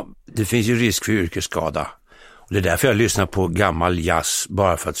 Ja, det finns ju risk för yrkesskada. Och det är därför jag lyssnar på gammal jazz,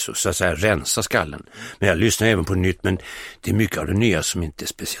 bara för att så att säga rensa skallen. Men jag lyssnar även på nytt, men det är mycket av det nya som inte är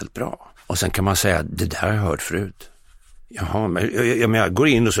speciellt bra. Och sen kan man säga att det där har jag hört förut. Jaha, men jag går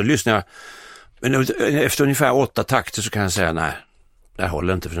in och så lyssnar jag. Men efter ungefär 8 takter så kan jag säga nej. Det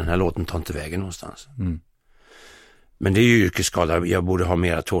håller inte, för den här låten tar inte vägen någonstans. Mm. Men det är ju yrkesskada. Jag borde ha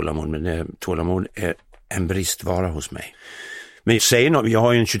mera tålamod, men tålamod är en bristvara hos mig. Men jag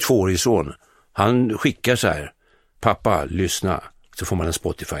har ju en 22-årig son. Han skickar så här: pappa, lyssna. Så får man en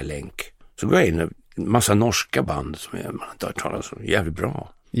Spotify-länk. Så går jag in en massa norska band som man inte har hört talas om. Jävligt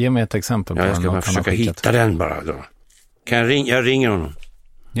bra. Ge mig ett exempel på jag ska bara försöka hitta den bara då. Kan jag ringer honom.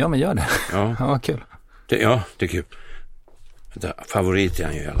 Ja, men gör det. Ja, kul. Det är kul. Favorit är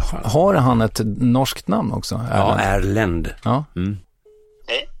han ju i alla fall. Har han ett norskt namn också? Ja, Erlend. Ja. Mm.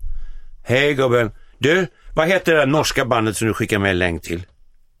 Hej gubben. Du, vad heter det norska bandet som du skickar med en länk till?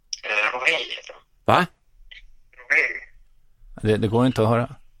 Rohei. Va? Rohei. Det går inte att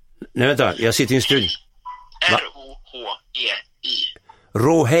höra. Nej, vänta. Jag sitter i en studio. R-O-H-E-I.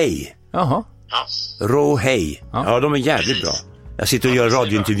 Rohei. Jaha. Ja. Rohei. Ja, de är jävligt bra. Jag sitter och gör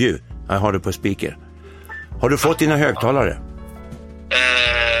radiointervju. Jag har det på speaker. Har du fått dina högtalare?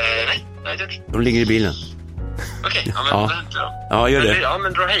 Nej. De ligger i bilen. Okej, men vad händer då? Ja, gör det. Ja,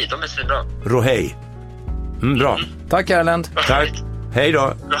 men Rohei, de är så bra. Rohei. Bra. Tack, Erlend. Tack. Hej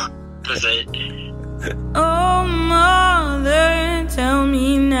då. Bra. Precis. Oh, mother, tell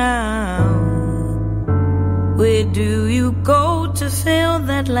me now, where do you go to fill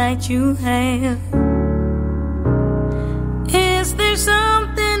that light you have? Is there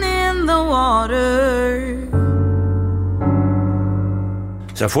something in the water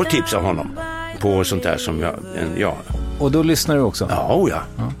Så jag får tips av honom på sånt där som jag. Och då lyssnar du också? Ja.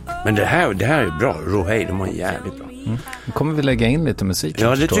 Men det här är bra. Rohei, de var jävligt bra. Då kommer vi lägga in lite musik.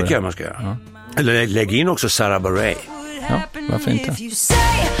 Ja, det tycker jag man ska göra. Ja. Eller lägg in också Sarah Bareilles. Ja, varför inte?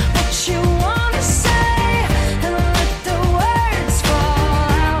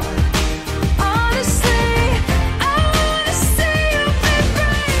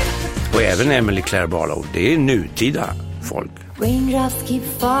 Och även Emily Claire Barlow. Det är nutida folk. Raindrops keep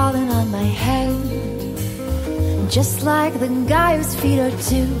falling on my head, just like the guy whose feet are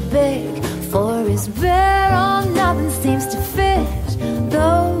too big for his bed. Oh, nothing seems to fit.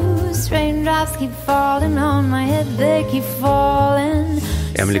 Those raindrops keep falling on my head, they keep falling.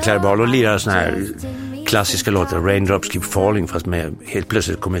 Emily Claire Barlow lirar såna här klassiska låtar, Raindrops Keep Falling, fast med helt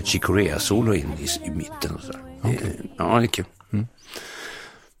plötsligt kommer ett Chick Corea-solo in i mitten och så. Okay. Ja, det är kul.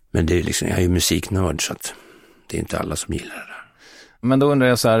 Men det är liksom, jag är ju musiknörd så att det är inte alla som gillar det där. Men då undrar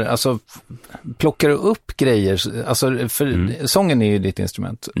jag så här, alltså plockar du upp grejer, alltså för sången är ju ditt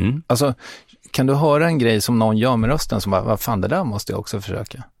instrument. Alltså kan du höra en grej som någon gör med rösten som bara, vad fan, det där måste jag också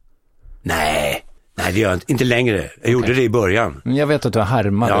försöka? Nej, det gör jag inte längre. Jag gjorde det i början. Men jag vet att du har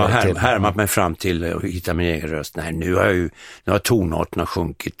härmat mig fram till att hitta min egen röst. Nej, nu har tonarterna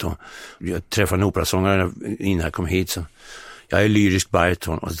sjunkit och jag träffade en operasångare innan jag kom hit, så jag är lyrisk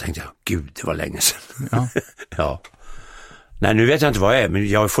bariton och så tänkte jag, gud, det var länge sedan. Ja. Ja. Nej, nu vet jag inte vad jag är, men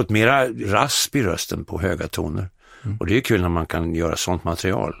jag har fått mera rasp i rösten på höga toner. Och det är kul när man kan göra sånt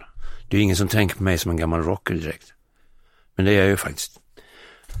material. Det är ingen som tänker på mig som en gammal rocker direkt. Men det är jag ju faktiskt.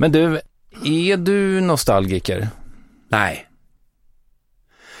 Men du, är du nostalgiker? Nej.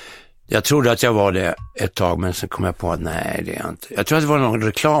 Jag trodde att jag var det ett tag, men sen kom jag på att nej, det är jag inte. Jag tror att det var någon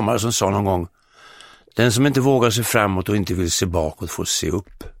reklamare som sa någon gång, den som inte vågar se framåt och inte vill se bakåt får se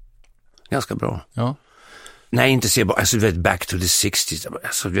upp. Ganska bra. Ja. Nej, inte se bakåt. Alltså du vet, back to the 60s.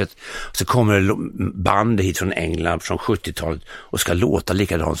 Alltså, du vet, så kommer det band hit från England från 70-talet och ska låta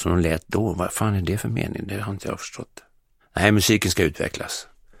likadant som de lät då. Vad fan är det för mening? Det har inte jag förstått. Nej, musiken ska utvecklas.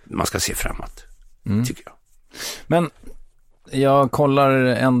 Man ska se framåt, tycker jag. Men jag kollar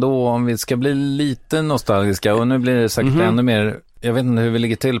ändå om vi ska bli lite nostalgiska, och nu blir det säkert ännu mer. Jag vet inte hur vi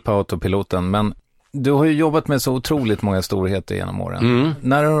ligger till på autopiloten, men du har ju jobbat med så otroligt många storheter genom åren.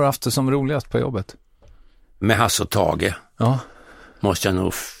 När har du haft det som roligast på jobbet? Med Hasse och Tage. Ja. Måste jag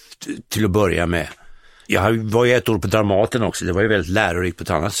nog till att börja med. Jag var ju ett år på Dramaten också. Det var ju väldigt lärorikt på ett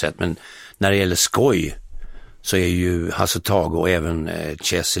annat sätt. Men när det gäller skoj så är ju Hasse och Tage och även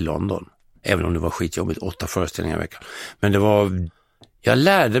Chess i London. Även om det var skitjobbigt, 8 föreställningar i veckan. Men det var... Jag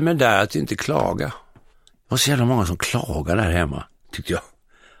lärde mig där att inte klaga. Det var så jävla många som klagar där hemma, tyckte jag.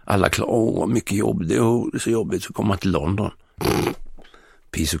 Alla klagar, mycket jobb. Det är så jobbigt så kommer man till London.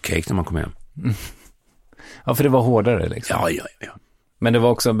 Piece of cake när man kom hem. Ja, för det var hårdare liksom. Ja. Men det var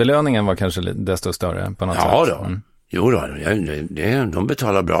också, belöningen var kanske desto större på något sätt. Ja då. Jo då, de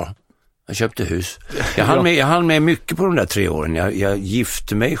betalar bra. Jag köpte hus. Jag hann med mycket på de där 3 åren. Jag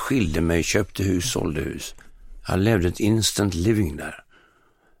gifte mig, skilde mig, köpte hus, sålde hus. Jag levde ett instant living där.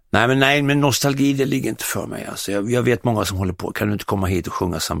 Nej, men nostalgi, det ligger inte för mig. Alltså, jag vet många som håller på. Kan du inte komma hit och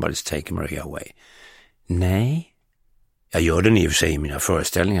sjunga Somebody's Taking Maria Away? Nej. Jag gör den i och för sig i mina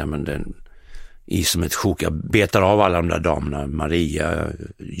föreställningar, men den i som ett sjok. Jag betar av alla de där damerna. Maria,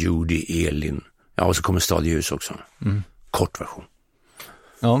 Judy, Elin. Ja, och så kommer Stadljus också. Kort version.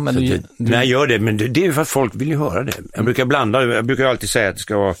 Ja, men när jag gör det, men det är ju för att folk vill ju höra det. Jag brukar alltid säga att det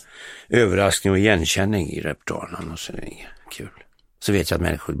ska vara överraskning och igenkänning i repertoaren, annars är det kul. Så vet jag att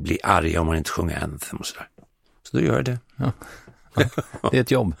människor blir arga om man inte sjunger Anthem och sådär. Så då gör jag det. Ja. Det är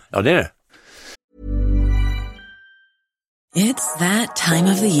ett jobb. Ja, det är det. It's that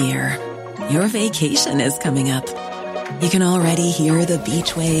time of the year. Your vacation is coming up. You can already hear the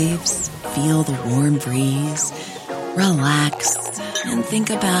beach waves, feel the warm breeze, relax, and think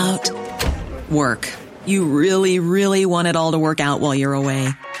about work. You really, really want it all to work out while you're away.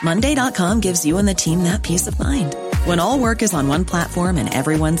 Monday.com gives you and the team that peace of mind. When all work is on one platform and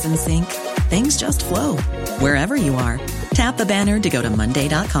everyone's in sync, things just flow. Wherever you are, tap the banner to go to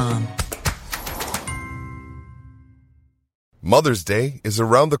Monday.com. Mother's Day is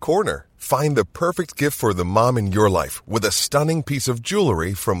around the corner. Find the perfect gift for the mom in your life with a stunning piece of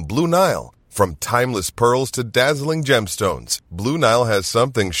jewelry from Blue Nile. From timeless pearls to dazzling gemstones, Blue Nile has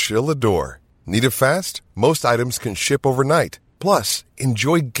something she'll adore. Need it fast? Most items can ship overnight. Plus,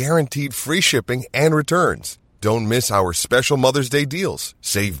 enjoy guaranteed free shipping and returns. Don't miss our special Mother's Day deals.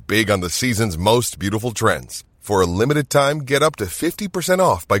 Save big on the season's most beautiful trends. For a limited time, get up to 50%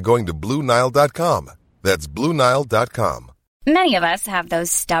 off by going to BlueNile.com. That's BlueNile.com. Many of us have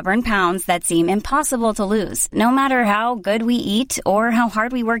those stubborn pounds that seem impossible to lose, no matter how good we eat or how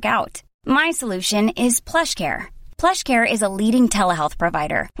hard we work out. My solution is PlushCare. PlushCare is a leading telehealth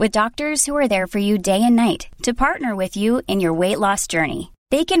provider with doctors who are there for you day and night to partner with you in your weight loss journey.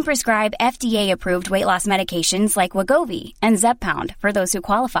 They can prescribe FDA-approved weight loss medications like Wegovy and Zepbound for those who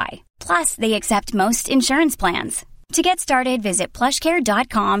qualify. Plus, they accept most insurance plans. To get started, visit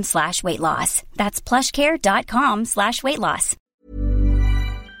plushcare.com/weightloss. That's plushcare.com/weightloss.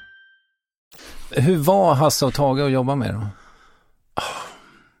 Hur var Hasse och Tage att jobba med då?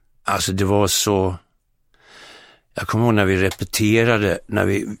 Alltså det var så... Jag kommer ihåg när vi repeterade,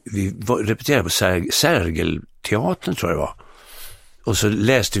 repeterade på Sergelteatern tror jag det var. Och så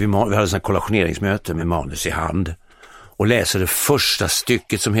läste vi hade sån kollationeringsmöte med manus i hand. Och läste det första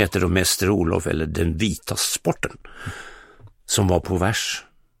stycket som heter då Mäster Olof eller Den vita sporten. Som var på vers.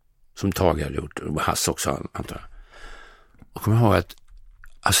 Som Tage hade gjort. Och Hasse också antar jag. Och kommer ihåg att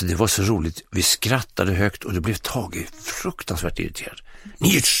alltså det var så roligt. Vi skrattade högt och det blev Tage fruktansvärt irriterad.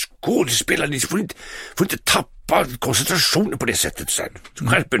 Ni är skådespelare, ni får inte tappa koncentrationen på det sättet sen.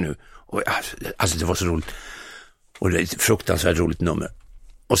 Skärp er nu. Och, alltså det var så roligt. Och det är ett fruktansvärt roligt nummer.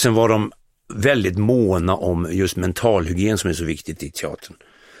 Och sen var de väldigt måna om just mentalhygien som är så viktigt i teatern.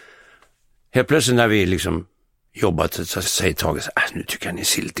 Helt plötsligt när vi liksom jobbat så säger Tage så nu tycker jag ni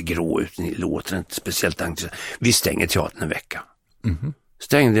ser lite grå ut, ni låter inte speciellt engagerade. Vi stänger teatern en vecka. Mm-hmm.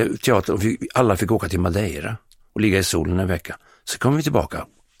 Stängde teatern och alla fick åka till Madeira och ligga i solen en vecka. Så kom vi tillbaka,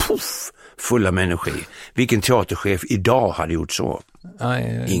 puff, fulla med energi. Vilken teaterchef idag hade gjort så?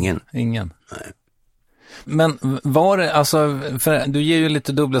 Ingen. Nej. Men var det, alltså, för du ger ju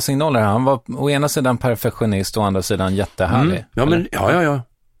lite dubbla signaler här. Han var å ena sidan perfektionist och å andra sidan jättehärlig. Ja.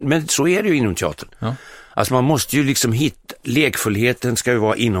 Men så är det ju inom teatern. Ja. Alltså man måste ju liksom hitta, lekfullheten ska ju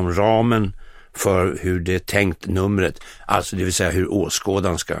vara inom ramen för hur det är tänkt numret. Alltså det vill säga hur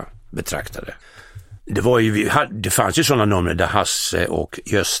åskådaren ska betrakta det. Det fanns ju sådana nummer där Hasse och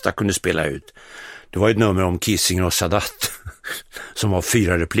Gösta kunde spela ut. Det var ett nummer om Kissinger och Sadat som var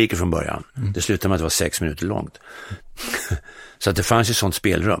 4 repliker från början. Det slutade med att det var 6 minuter långt. Så att det fanns ju sånt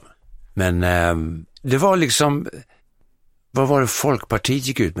spelrum. Men det var liksom... Vad var det Folkpartiet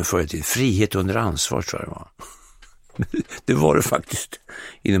gick ut med förut? Frihet under ansvar tror jag det var. Det var det faktiskt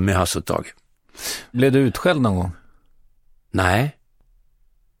inom med Hasse och Tage. Blev du utskälld någon gång? Nej.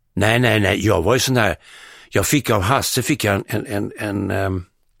 Jag var ju sån där... Jag fick av Hasse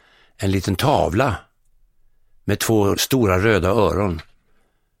en liten tavla med 2 stora röda öron.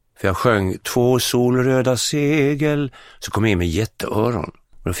 För jag sjöng 2 solröda segel. Så kom jag in med jätteöron.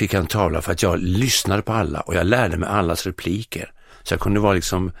 Och då fick jag en tavla för att jag lyssnade på alla. Och jag lärde mig allas repliker. Så jag kunde vara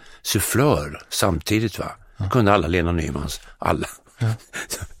liksom sufflör samtidigt va. Jag kunde alla Lena Nymans. Alla. Ja.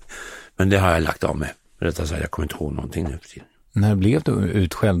 Men det har jag lagt av med. Rättare sagt, jag kommer inte ihåg någonting nu. När blev du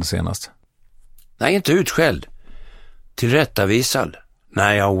utskälld senast? Nej, inte utskälld. Tillrättavisad.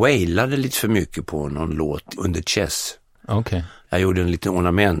 Nej, jag wailade lite för mycket på någon låt under Chess. Okay. Jag gjorde en liten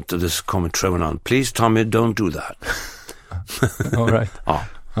ornament och det kommer Trevor Please Tommy, don't do that. All right. Ja.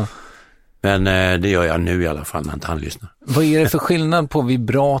 Men det gör jag nu i alla fall när inte han lyssnar. Vad är det för skillnad på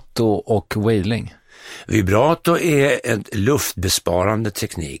vibrato och wailing? Vibrato är en luftbesparande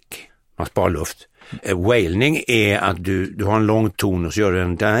teknik. Man sparar luft. Wailing är att du har en lång ton och så gör du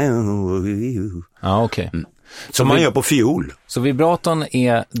en... Ja, okej. Okay. Som man gör på fiol. Så vibraton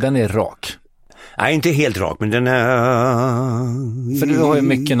den är rak? Nej, inte helt rak, men den är... För du har ju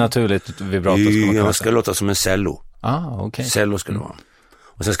mycket naturligt vibrato. Jag ska låta som en cello. Okej. Okay. Cello ska det vara.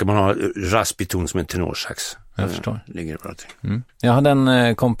 Och sen ska man ha raspig ton som en tenorsax. Jag förstår. Ligger bra till. Jag hade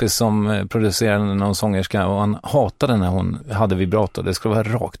en kompis som producerade någon sångerska och han hatade när hon hade vibrato. Det skulle vara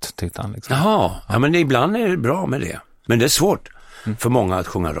rakt, tyckte han. Liksom. Jaha, ja, men ibland är det bra med det. Men det är svårt för många att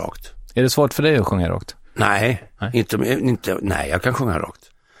sjunga rakt. Är det svårt för dig att sjunga rakt? Nej. Nej, jag kan sjunga rakt.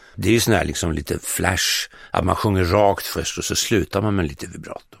 Det är ju sån här liksom lite flash. Att man sjunger rakt först och så slutar man med lite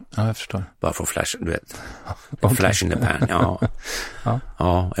vibrato. Ja, jag förstår. Bara för flash, du vet. Okay. Flash in the pan, ja.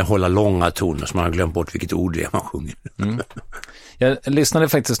 Jag håller långa toner så man har glömt bort vilket ord det är man sjunger. Jag lyssnade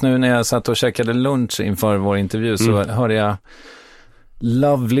faktiskt nu när jag satt och käkade lunch inför vår intervju så hörde jag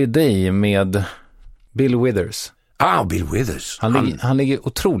Lovely Day med Bill Withers. Bill Withers. Han ligger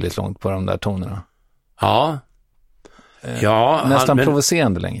otroligt långt på de där tonerna. Ja. Nästan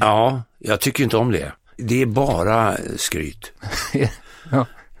provocerande länge. Ja, jag tycker inte om det. Det är bara skryt. Ja.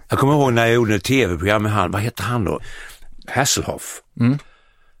 Jag kommer ihåg när jag gjorde ett tv-program med han. Vad hette han då? Hasselhoff.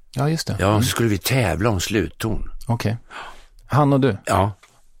 Ja, just det. Ja, så skulle vi tävla om slutton. Okej. Han och du? Ja.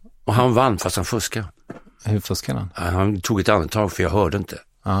 Och han vann fast han fuskade. Hur fuskade han? Han tog ett andetag för jag hörde inte.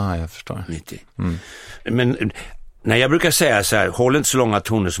 Jag förstår. 90. Men Nej, jag brukar säga så här, håll inte så långa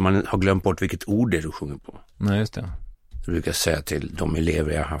toner som man har glömt bort vilket ord det är du sjunger på. Nej, just det. Jag brukar säga till de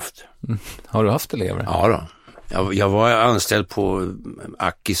elever jag har haft. Har du haft elever? Ja då. Jag var anställd på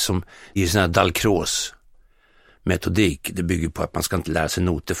Akis som i sån här Dalcroze metodik. Det bygger på att man ska inte lära sig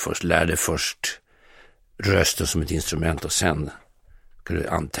noter först. Lär dig först rösten som ett instrument och sen kan du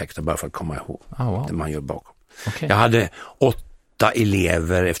anteckna bara för att komma ihåg det man gör bakom. Okay. Jag hade 8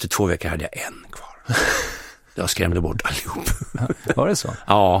 elever. Efter 2 veckor hade jag 1 kvar. Jag skrämde bort allihop. Var det så?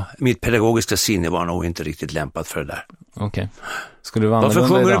 Ja, mitt pedagogiska sinne var nog inte riktigt lämpat för det där. Okej. Skulle du vara Varför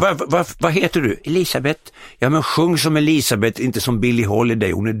sjunger du? Vad heter du? Elisabeth? Ja, men sjung som Elisabeth, inte som Billie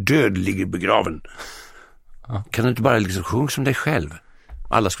Holiday. Hon är död, ligger begraven. Ja. Kan du inte bara liksom sjunga som dig själv?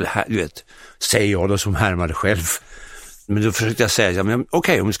 Alla skulle, du vet, säger jag då som härmade själv. Men då försökte jag säga, men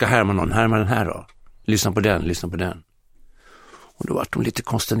okej, om vi ska härma någon, härma den här då. Lyssna på den. Och då var de lite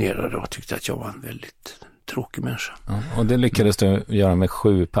konsternerade och tyckte att jag var en väldigt tråkig människa. Ja, och det lyckades du göra med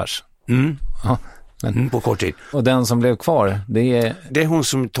 7 pers. Ja, men... på kort tid. Och den som blev kvar, det är hon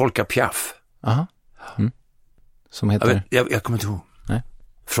som tolkar Piaf. Aha. Som heter... Jag kommer inte ihåg. Nej.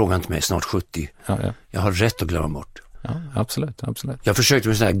 Fråga inte mig, snart 70. Ja. Jag har rätt att glömma bort. Ja, absolut. Jag försökte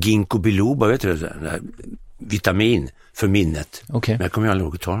med sån här ginkgo biloba, vet du, sån här vitamin för minnet. Okay. Men jag kommer ju aldrig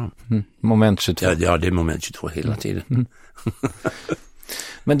ihåg att ta dem. Moment 22. Ja, det är moment 22 hela tiden.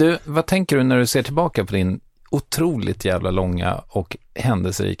 Men du, vad tänker du när du ser tillbaka på din otroligt jävla långa och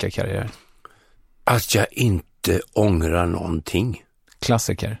händelserika karriär? Att jag inte ångrar någonting.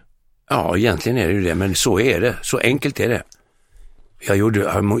 Klassiker. Ja, egentligen är det ju det, men så är det. Så enkelt är det. Jag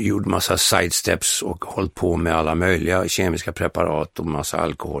gjorde massa sidesteps och hållit på med alla möjliga kemiska preparat och massa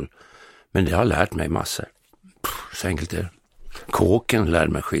alkohol. Men det har lärt mig massor. Så enkelt är det. Kåken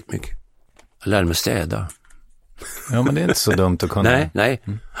lärde mig skitmycket. Jag lärde mig städa. Ja, men det är inte så dumt att kunna. Nej.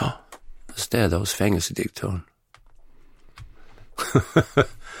 Ja, städa hos fängelsedirektören.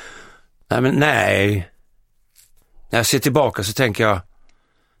 Nej. När jag ser tillbaka så tänker jag,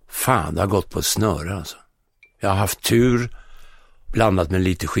 fan, det har gått på ett snöre alltså. Jag har haft tur, blandat med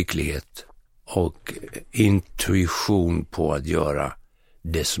lite skicklighet och intuition på att göra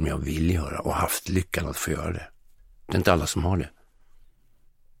det som jag vill göra och haft lyckan att få göra det. Det är inte alla som har det.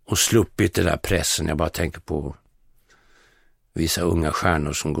 Och sluppit den där pressen. Jag bara tänker på vissa unga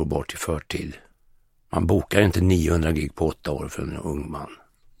stjärnor som går bort i förtid. Man bokar inte 900 gig på 8 år för en ung man.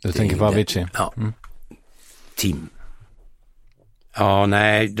 Du tänker på Avicii? Ja. Tim. Ja,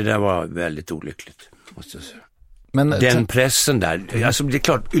 nej, det där var väldigt olyckligt, måste jag säga. Men den pressen där, alltså det är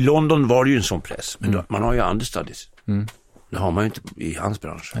klart, i London var det ju en sån press, men då, man har ju understudies. Det har man ju inte i hans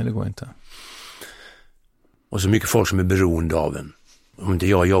bransch. Nej, det går inte. Och så mycket folk som är beroende av en. Om inte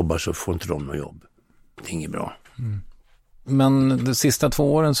jag jobbar så får inte de något jobb. Det är inget bra. Men de sista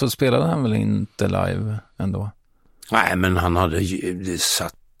 2 åren så spelade han väl inte live ändå? Nej, men han hade det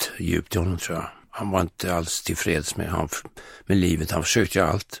satt djupt i honom, tror jag. Han var inte alls tillfreds med livet. Han försökte ju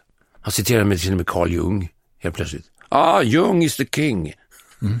allt. Han citerade mig till och med Carl Jung helt plötsligt. Jung is the king.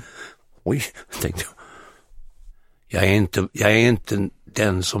 Oj, tänkte jag. Jag är inte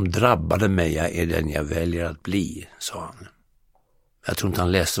den som drabbade mig, jag är den jag väljer att bli, sa han. Jag tror inte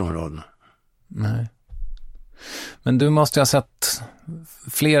han läste de raderna. Nej. Men du måste ha sett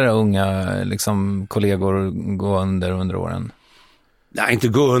flera unga liksom, kollegor gå under åren. Nej, inte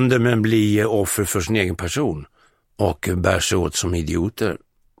gå under, men bli offer för sin egen person. Och bär sig åt som idioter.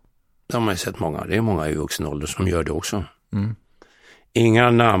 Det har man ju sett många. Det är många i vuxen ålder som gör det också.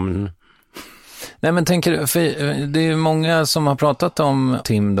 Inga namn. Nej, men tänker du, för det är många som har pratat om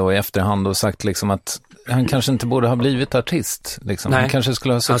Tim då i efterhand och sagt liksom att han kanske inte borde ha blivit artist. Liksom. Nej, han kanske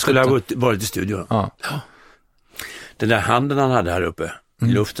skulle ha varit i studion. Ja. Den där handen han hade här uppe i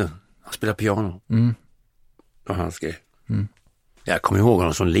luften. Han spelade piano. Och han skrev. Jag kommer ihåg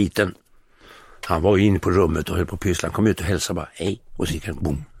honom som liten. Han var ju inne på rummet och höll på att pyssla. Han kom ut och hälsade bara, hej. Och så gick han,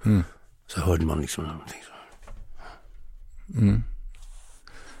 boom. Så hörde man liksom någonting så.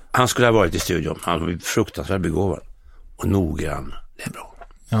 Han skulle ha varit i studion. Han var fruktansvärt begåvad. Och noggrann. Det är bra.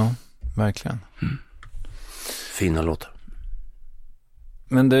 Ja, verkligen. Fina låtar.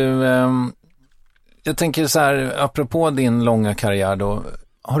 Men du, jag tänker så här, apropå din långa karriär då.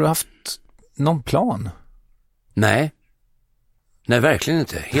 Har du haft någon plan? Nej, verkligen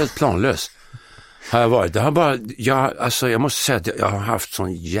inte. Helt planlös har jag varit. Det har bara, jag måste säga att jag har haft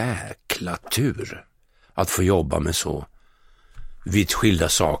sån jäkla tur att få jobba med så vitt skilda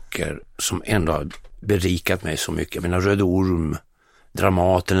saker som ändå har berikat mig så mycket. Jag menar, Röd Orm,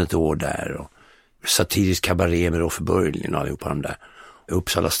 Dramaten ett år där och satirisk kabaré med Roffe Börjlin och allihopa de där.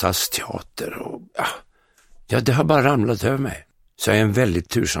 Uppsala stadsteater och ja, det har bara ramlat över mig. Så jag är en väldigt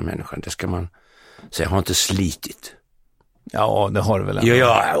tursam människa. Det ska man Så jag har inte slitit. Ja, det har du väl ändå.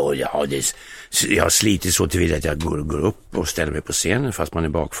 Jag har slitit så tillvida att jag går upp och ställer mig på scenen fast man är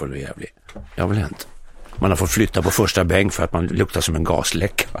bakfull och jävlig. Det har väl hänt. Man har fått flytta på första bänk för att man luktar som en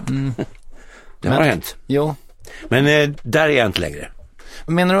gasläcka. Det har hänt. Jo. Men där är jag inte längre.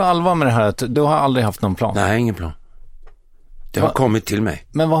 Menar du allvar med det här att du har aldrig haft någon plan? Nej, ingen plan. Det har kommit till mig.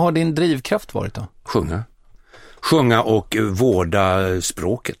 Men vad har din drivkraft varit då? Sjunga och vårda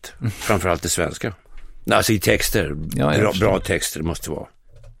språket. Framförallt det svenska. Alltså i texter. Bra texter måste vara.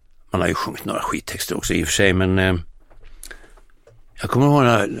 Man har ju sjungit några skittexter också i och för sig, men jag kommer ihåg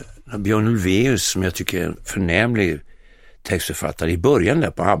när Björn Ulvaeus, som jag tycker är en förnämlig textförfattare, i början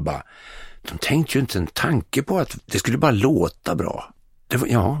där på ABBA, de tänkte ju inte en tanke på att det skulle bara låta bra.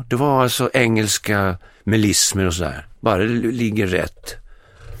 Det var alltså engelska melismer och sådär. Bara det ligger rätt.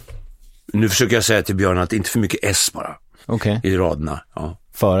 Nu försöker jag säga till Björn att det inte är för mycket S bara. I raderna. Ja.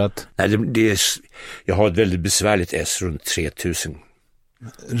 För att? Nej, jag har ett väldigt besvärligt S runt 3000.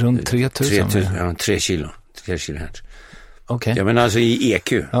 Runt 3000? 3 kilo. 3 kilohertz. Okej. Jag menar alltså i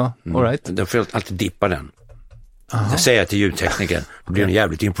EQ. Ja, all right. Då får jag alltid dippa den. Jag säger till ljudtekniken, då blir de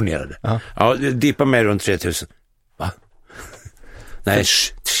jävligt imponerade. Ja, dippa mig runt 3000. Va? Nej,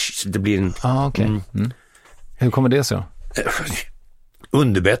 det blir en... Hur kommer det sig då?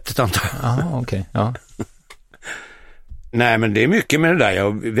 Underbettet antar jag. Okej. Ja. Nej, men det är mycket med det där.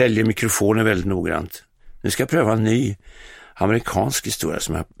 Jag väljer mikrofonen väldigt noggrant. Nu ska jag pröva en ny amerikansk historia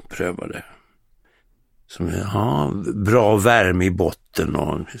som jag prövade. Som bra värme i botten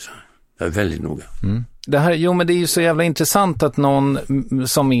och jag är väldigt noga. Det här, men det är ju så jävla intressant att någon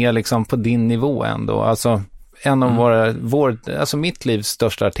som är liksom på din nivå ändå, alltså en av alltså mitt livs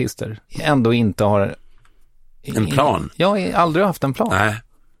största artister, ändå inte har en plan. Jag har aldrig haft en plan. Nej.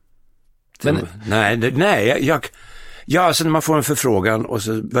 Alltså när man får en förfrågan och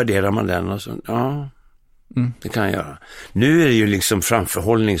så värderar man den och så, det kan jag göra. Nu är det ju liksom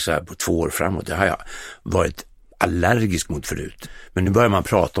framförhållning så här på 2 år framåt. Det har jag varit allergisk mot förut. Men nu börjar man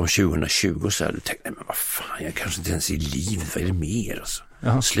prata om 2020 så här. Du tänker, men vad fan, jag kanske inte ens är i livet. Vad är det mer alltså?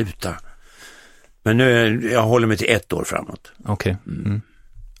 Sluta. Men nu, jag håller mig till 1 år framåt. Okej.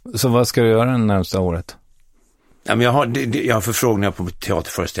 Så vad ska du göra det närmsta året? Ja, men jag har förfrågningar på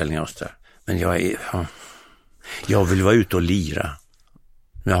teaterföreställningar och så där. Men jag vill vara ute och lira.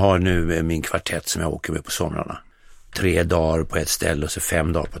 Jag har nu min kvartett som jag åker med på somrarna. 3 dagar på ett ställe och så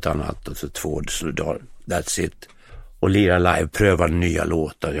 5 dagar på ett annat och så 2 dagar. That's it. Och lira live, pröva nya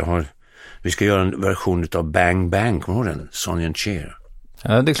låtar. Vi ska göra en version av Bang Bang, kommer du ihåg den? Sonny and Cher.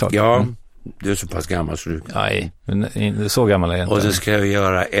 Ja, det är klart. Ja, du är så pass gammal så du... Nej, så gammal är jag inte. Och så ska jag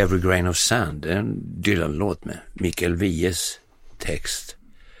göra Every Grain of Sand. Det är en Dylan-låt med Mikael Wiehes text.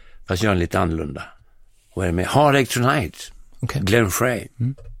 Fast gör den lite annorlunda. Och är det med Heartache Tonight. Glenn Frey.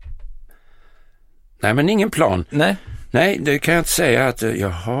 Nej, men ingen plan. Nej, det kan jag inte säga att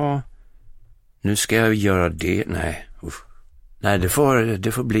nu ska jag göra det. Nej, det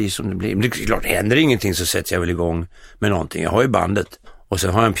får bli som det blir. Men det är klart, händer ingenting så sätter jag väl igång med någonting. Jag har ju bandet. Och så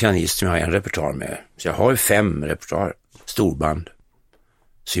har jag en pianist som jag har en repertoar med. Så jag har ju 5 repertoarer. Storband,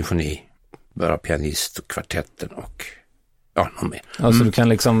 symfoni, bara pianist och kvartetten och någon mer. Alltså du kan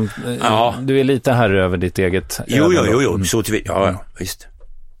liksom, du är lite här över ditt eget... Jo, så till visst.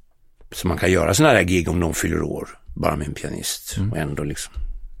 Så man kan göra sådana här gig om någon fyller år, bara med en pianist. Och ändå liksom...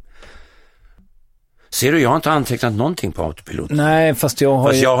 Ser du, jag har inte antecknat någonting på autopilot. Nej, fast jag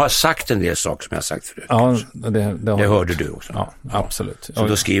har sagt en del saker som jag har sagt förut. Ja, det hörde du också. Ja, absolut. Så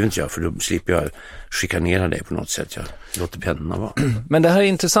då skriver inte jag, för då slipper jag chikanera dig på något sätt. Jag låter pennorna vara. Men det här är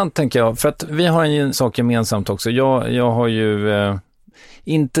intressant, tänker jag, för att vi har en sak gemensamt också. Jag har ju,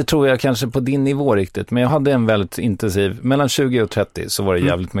 inte tror jag kanske på din nivå riktigt, men jag hade en väldigt intensiv, mellan 20 och 30 så var det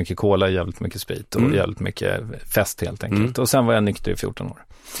jävligt mycket cola, jävligt mycket sprit och jävligt mycket fest helt enkelt. Och sen var jag nykter i 14 år.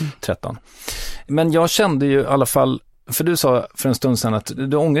 13. Men jag kände ju i alla fall, för du sa för en stund sedan att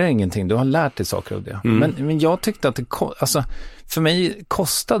du ångrar ingenting, du har lärt dig saker av det. Men jag tyckte att för mig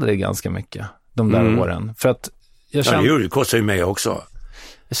kostade det ganska mycket de där åren. För att jag kände, det kostar ju mig också.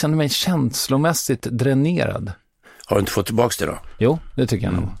 Jag kände mig känslomässigt dränerad. Har du inte fått tillbaka det då? Jo, det tycker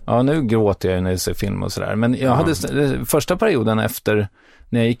jag nog. Ja, nu gråter jag när jag ser film och sådär. Men jag hade första perioden efter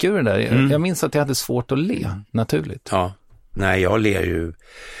när jag gick ur det där, jag minns att jag hade svårt att le, naturligt. Ja. Nej, jag ler ju...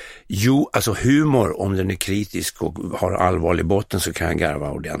 Jo, alltså humor, om den är kritisk och har allvarlig botten så kan jag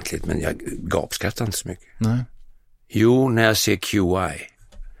garva ordentligt, men jag gapskrattar inte så mycket. Nej. Jo, när jag ser QI,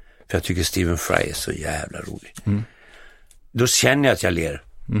 för jag tycker Stephen Fry är så jävla rolig. Då känner jag att jag ler.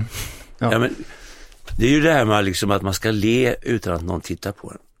 Ja, men det är ju det här med liksom att man ska le utan att någon tittar på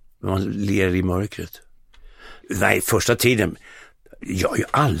den. Man ler i mörkret. Nej, första tiden... Jag har ju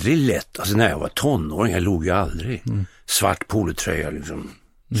aldrig lätt, alltså när jag var tonåring, jag låg ju aldrig. Svart polotröja liksom,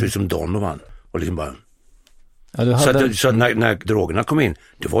 såg ut som Donovan och liksom bara... Ja, du hade... Så när drogerna kom in,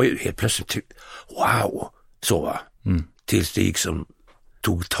 det var ju helt plötsligt typ, wow, så va. Tills det liksom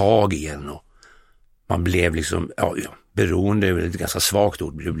tog tag i en och man blev liksom, beroende är väl ett ganska svagt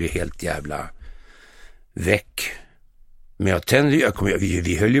ord, det blev helt jävla väck. Men jag tände,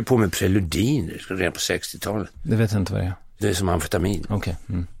 vi höll ju på med preludin redan på 60-talet. Det vet jag inte vad det är. Det är som amfetamin. Okay.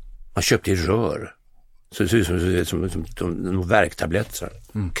 Man köpte i rör. Så det ser ut som värktabletter.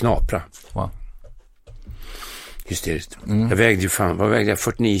 Knapra. Wow. Hysteriskt. Jag vägde ju vad vägde jag?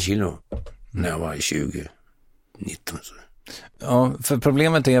 49 kilo när jag var i 20. 19. Så. Ja, för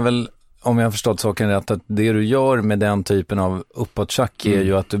problemet är väl, om jag har förstått saken rätt, att det du gör med den typen av uppåttjack är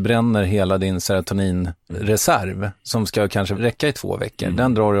ju att du bränner hela din serotoninreserv som ska kanske räcka i 2 veckor.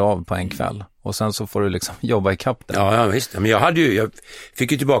 Den drar du av på en kväll och sen så får du liksom jobba i kapp det. Ja, visst. Men jag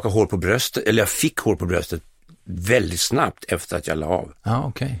fick ju tillbaka hår på bröstet, eller jag fick hår på bröstet väldigt snabbt efter att jag la av. Ja,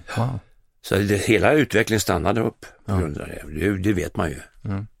 okej. Wow. Så hela utvecklingen stannade upp. Det vet man ju.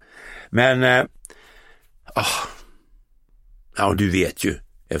 Men du vet ju,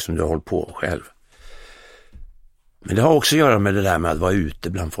 eftersom du har hållit på själv. Men det har också att göra med det där med att vara ute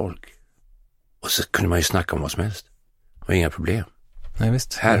bland folk. Och så kunde man ju snacka om vad som helst. Det var inga problem. Nej,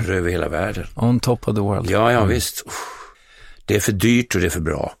 visst. Herre över hela världen. On top of the world. Ja, visst. Det är för dyrt och det är för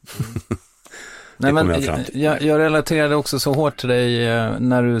bra. Nej, men jag relaterade också så hårt till dig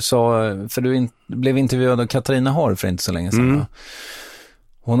när du sa, för du blev intervjuad av Katarina Har för inte så länge sedan. Va?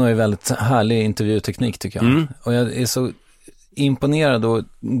 Hon har ju väldigt härlig intervjuteknik tycker jag. Och jag är så imponerad och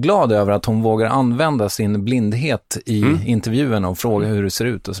glad över att hon vågar använda sin blindhet i intervjun och fråga hur du ser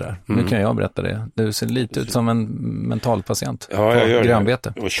ut och sådär. Nu kan jag berätta det. Du ser lite ut som en mental patient. Ja, jag gör grönbete.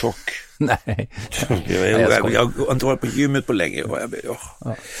 det. Jag var tjock. Nej. Jag har inte varit på gymmet på länge.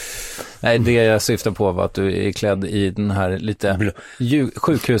 Nej, det jag syftar på var att du är klädd i den här lite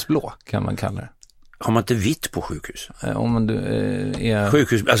sjukhusblå kan man kalla det. Har man inte vitt på sjukhus? Om du är...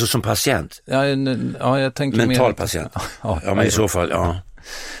 Sjukhus, alltså som patient? Ja, jag tänker mental patient? Ja, men i så fall, ja.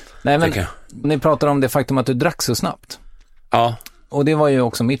 Nej, men ni pratar om det faktum att du drack så snabbt. Ja. Och det var ju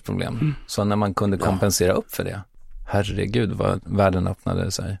också mitt problem. Så när man kunde kompensera upp för det. Herregud, vad världen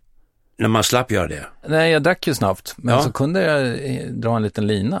öppnade sig. När man slapp göra det? Nej, jag drack ju snabbt. Men så kunde jag dra en liten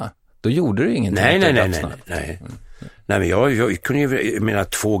lina. Då gjorde du ingenting. Nej, men jag kunde ju, jag menar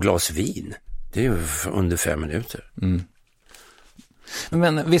 2 glas vin. Det är ju under 5 minuter.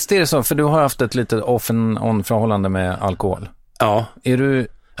 Men visst är det så, för du har haft ett litet off-and-on förhållande med alkohol. Ja. Är du...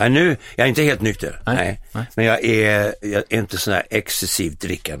 Ja, nu, jag är inte helt nykter. Nej. Men jag är inte sån här excessivt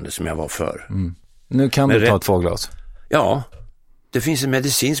drickande som jag var förr. Nu kan du ta 2 glas? Ja. Det finns en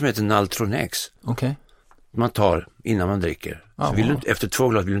medicin som heter Naltronex. Okej. Man tar innan man dricker. Så vill du inte, efter 2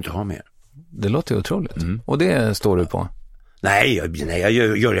 glas vill du inte ha mer. Det låter ju otroligt. Och det står du på? Nej, jag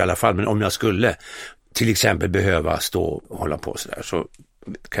gör det i alla fall. Men om jag skulle till exempel behöva stå och hålla på så där, så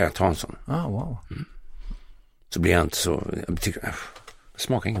kan jag ta en sån. Wow. Så blir jag inte så... Jag tycker,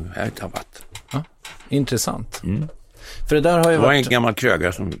 smakar inget. Jag har inte vatten. Intressant. För det där har ju det var en gammal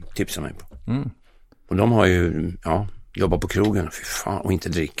krögare som tipsade mig på. Och de har ju jobbat på krogen. Fy fan, och inte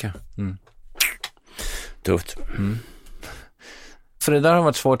dricka. Tufft. För det där har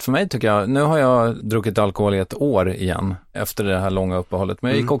varit svårt för mig tycker jag. Nu har jag druckit alkohol i 1 år igen efter det här långa uppehållet.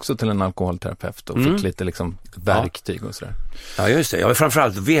 Men jag gick också till en alkoholterapeut och fick lite liksom verktyg och sådär. Ja, just det. Jag vill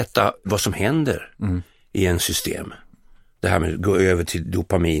framförallt veta vad som händer i en system. Det här med att gå över till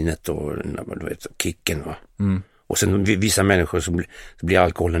dopaminet och du vet, kicken. Va? Och sen vissa människor som blir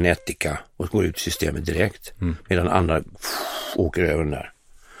alkoholen ättika och går ut i systemet direkt. Medan andra åker över den där.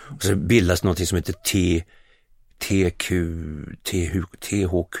 Och så bildas något som heter THQ,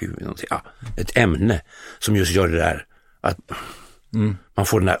 någonting. Ett ämne som just gör det där att man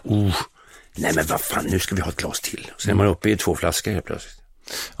får den där nej men vad fan, nu ska vi ha ett glas till. Och sen är man uppe i 2 flaskor helt plötsligt.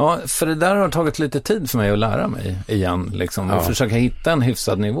 Ja, för det där har tagit lite tid för mig att lära mig igen liksom, och försöka hitta en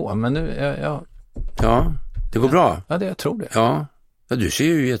hyfsad nivå. Men nu, Ja, det går bra. Ja, jag tror det. Ja, du ser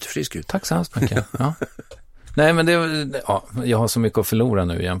ju jättefrisk ut. Tack så hemskt mycket. Ja. Nej, men jag har så mycket att förlora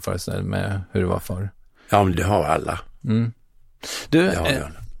nu i jämförelse med hur det var förr. Ja, men det har alla. Du,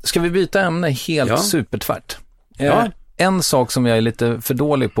 ska vi byta ämne helt supertvärt? En sak som jag är lite för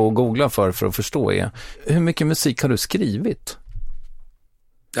dålig på att googla för att förstå är, hur mycket musik har du skrivit?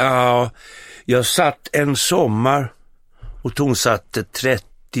 Ja, jag satt en sommar och tonsatte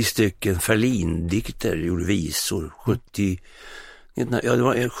 30 stycken Ferlin-dikter, gjorde visor,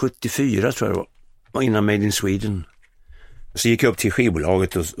 74 tror jag det var, innan Made in Sweden. Så gick jag upp till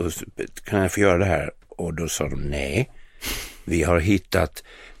skivbolaget och kan jag få göra det här? Och då sa de nej. vi har hittat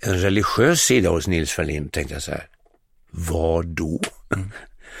en religiös sida hos Nils Ferlin, tänkte jag så här. Vad då?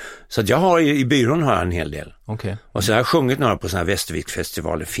 Så att jag har i byrån har jag en hel del. Okay. Och så har jag sjungit några på sådana här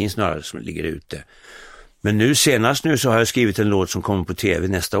Västervikfestivaler. Det finns några som ligger ute. Men nu senast så har jag skrivit en låt som kommer på tv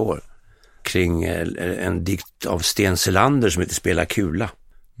nästa år. Kring en dikt av Sten Selander som heter Spela kula.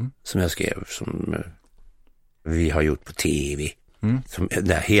 Som jag skrev, som vi har gjort på tv. Som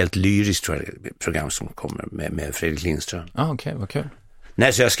det här helt lyriskt program som kommer med Fredrik Lindström. Okej, vad kul.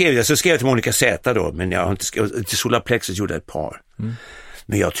 Nej, så jag skrev till Monica Z då, men jag har inte skrivit, till Solarplexus gjorde jag ett par.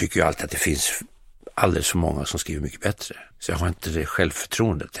 Men jag tycker ju alltid att det finns alldeles för många som skriver mycket bättre. Så jag har inte det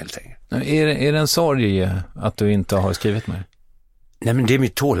självförtroendet helt enkelt. Är det en sorg att du inte har skrivit mer? Nej, men det är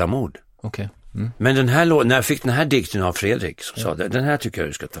mitt tålamod. Okej. Men när jag fick den här dikten av Fredrik som sa den här tycker jag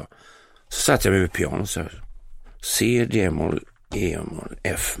du ska ta. Så satt jag med piano så här. C, D-moll, E-moll,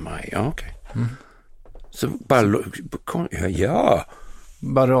 F-maj. Ja, okej. Så bara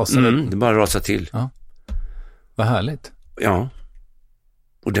bara rasade det bara rasade till. Ja. Vad härligt. Ja.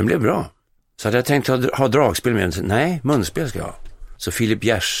 Och den blev bra. Så hade jag tänkt ha dragspel med den. Nej, munspel ska jag ha. Så Philip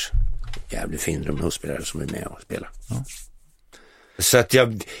Gers, jävligt fin munspelare som är med och spelar. Ja. Så att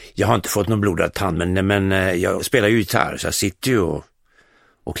jag har inte fått någon blodad tand, men jag spelar ju gitarr så jag sitter ju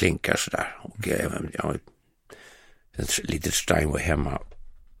och klinkar sådär. Och jag har ett litet Steinway hemma.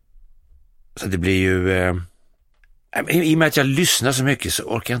 Så det blir ju... I och med att jag lyssnar så mycket så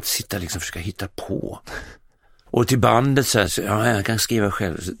orkar jag inte sitta liksom och försöka hitta på. Och till bandet så jag kan skriva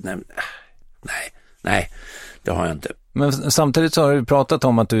själv. Nej, det har jag inte. Men samtidigt så har du pratat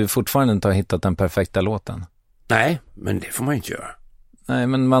om att du fortfarande inte har hittat den perfekta låten. Nej, men det får man ju inte göra. Nej,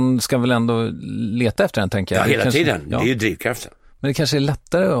 men man ska väl ändå leta efter den, tänker jag. Ja, hela tiden. Ja. Det är ju drivkraften. Men det kanske är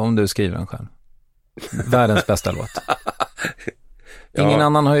lättare om du skriver den själv. Världens bästa låt. Ingen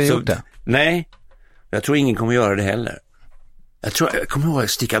annan har ju gjort det. Nej, jag tror ingen kommer göra det heller. Jag kommer ihåg att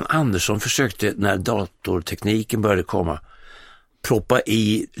Stickan Andersson försökte när datortekniken började komma proppa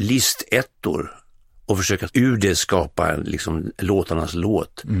i listettor och försöka ur det skapa liksom låtarnas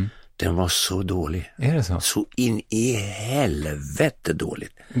låt. Den var så dålig. Är det så? Så in i helvete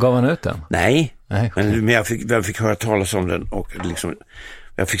dåligt. Gav han ut den? Nej, okay. Men jag fick höra talas om den och liksom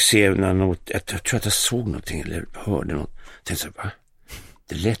jag fick se jag tror att jag såg någonting eller hörde något. Jag tänkte så här,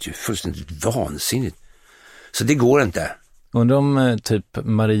 det lät ju fullständigt vansinnigt. Så det går inte. Undrar om typ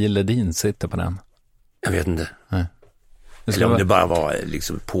Marie Ledin sitter på den? Jag vet inte. Nej. Eller om det bara var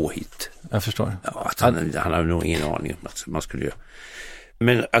liksom påhitt. Jag förstår. Ja, att han har nog ingen aning om att man skulle göra.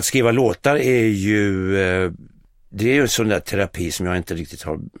 Men att skriva låtar är ju det är ju en sån där terapi som jag inte riktigt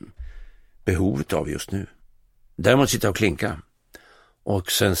har behovet av just nu. Däremot sitta och klinka.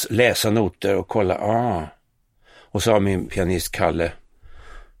 Och sen läsa noter och kolla. Och så har min pianist Kalle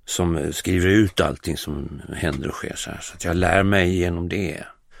som skriver ut allting som händer och sker så här. Så att jag lär mig genom det.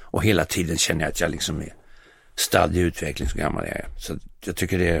 Och hela tiden känner jag att jag liksom är stadd i utveckling så gammal jag är. Så jag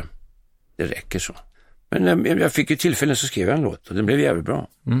tycker det räcker så. Men jag fick ju tillfällen så skrev jag en låt och den blev jävligt bra.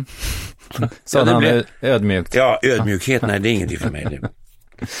 Så ja, han ödmjukt. Ja, ödmjukhet, nej det är ingenting för mig.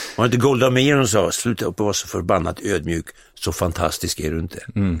 Var inte Golda Meir som sa, sluta upp och vara så förbannat ödmjuk, så fantastisk är du inte.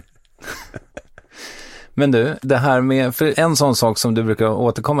 Men du, det här med, för en sån sak som du brukar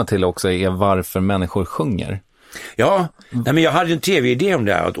återkomma till också är varför människor sjunger. Ja, nej, men jag hade en tv-idé om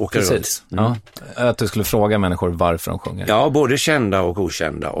det här, att åka runt. Ja, att du skulle fråga människor varför de sjunger. Ja, både kända och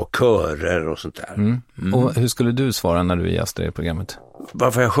okända och körer och sånt där. Och hur skulle du svara när du är gäst i programmet?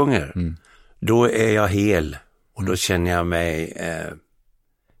 Varför jag sjunger? Då är jag hel och då känner jag mig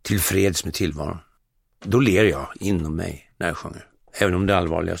tillfreds med tillvaron. Då ler jag inom mig när jag sjunger, även om det är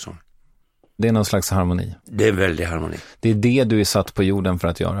allvarliga sång. Det är någon slags harmoni. Det är väldigt harmoni. Det är det du är satt på jorden för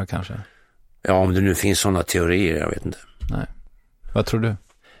att göra kanske? Ja, om det nu finns sådana teorier, jag vet inte. Nej. Vad tror du?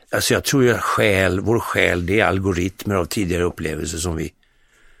 Alltså jag tror att vår själ, det är algoritmer av tidigare upplevelser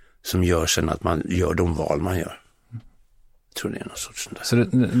som gör sen att man gör de val man gör. Jag tror det är något sorts sånt där. Så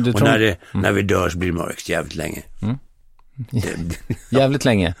du tror... när vi dör så blir det mörkt jävligt länge. Jävligt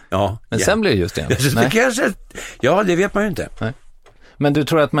länge? Ja. Men sen blir det just det. Ja, det vet man ju inte. Nej. Men du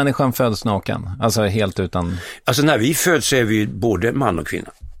tror att människan föds naken? Alltså helt utan... Alltså när vi föds så är vi både man och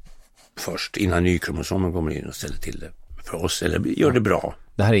kvinna. Först, innan nykromosomen kommer in och ställer till det för oss, eller gör det bra.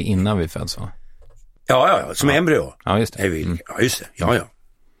 Det här är innan vi föds, va? Ja, som embryo. Ja, just det. Ja, just det. Ja.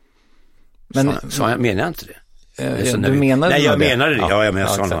 Men, så menar jag inte det. Du menade det? Nej, jag menade det. Ja, men jag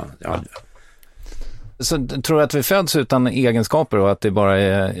sa något. Ja. Så tror du att vi föds utan egenskaper och att det bara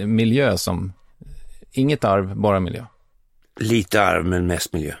är miljö som... Inget arv, bara miljö? Lite arv, men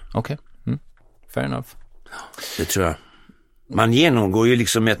mest miljö. Okej. Fair enough. Det tror jag. Man genomgår ju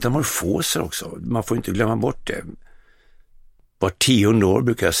liksom metamorfoser också. Man får inte glömma bort det. Var 10:e år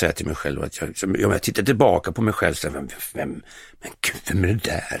brukar jag säga till mig själv att jag tittar tillbaka på mig själv så vem är det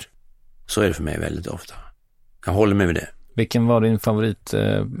där? Så är det för mig väldigt ofta. Jag håller med det. Vilken var din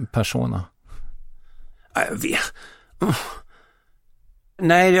favoritpersona? Jag vet.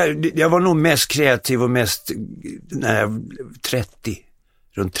 Nej, jag var nog mest kreativ och mest när jag 30.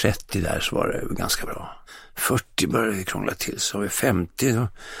 Runt 30 där så var det ganska bra. 40 började det krångla till, så var 50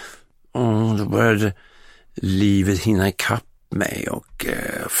 då började livet hinna ikapp mig och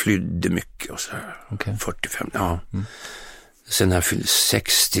flydde mycket och så här. Okay. 45, ja. Sen när jag fyllde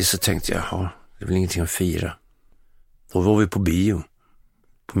 60 så tänkte jag, det är väl ingenting att fira. Då var vi på bio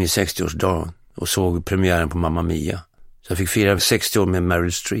på min 60-årsdag och såg premiären på Mamma Mia. Så jag fick fira 60 år med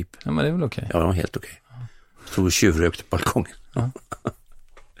Meryl Streep. Ja, men det är väl okej. Ja, det var helt okej. Stod och tjuvrökte på balkongen. Ja.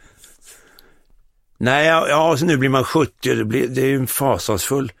 Nej, så nu blir man 70. Det är ju en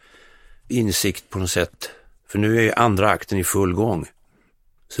fasansfull insikt på något sätt. För nu är ju andra akten i full gång.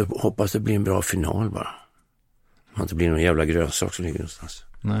 Så hoppas det blir en bra final bara. Man inte blir någon jävla grönsak som ligger någonstans.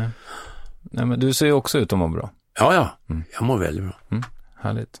 Nej, men du ser ju också ut att må bra. Ja. Jag mår väldigt bra.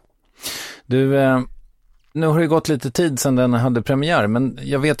 Härligt. Du, nu har det gått lite tid sedan den hade premiär, men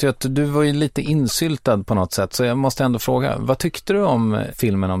jag vet ju att du var ju lite insyltad på något sätt, så jag måste ändå fråga, vad tyckte du om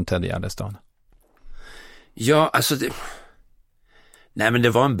filmen om Ted Gärdestad? Ja, alltså nej, men det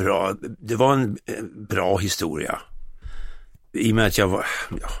var en bra historia. I och med att jag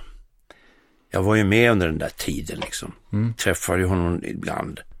var ju med under den där tiden liksom. Träffade ju honom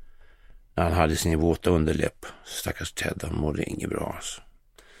ibland när han hade sin våta underläpp. Stackars Ted, han mådde inget bra alltså.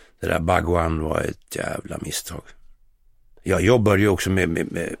 Det där Bagwan var ett jävla misstag. Jag jobbade ju också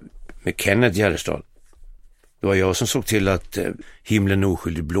med Kenneth Gärdestad. Det var jag som såg till att Himlen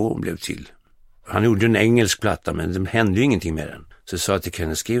oskyldig blå blev till. Han gjorde en engelsk platta, men det hände ju ingenting med den. Så jag sa att jag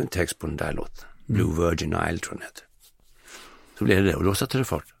kunde skriva en text på den där låten. Blue Virgin Isle tror jag det. Så blev det och då satte det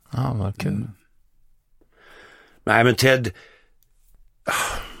fart. Ja, vad kul. Nej, men Ted,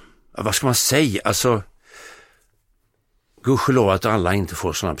 vad ska man säga? Alltså, gudskelov att alla inte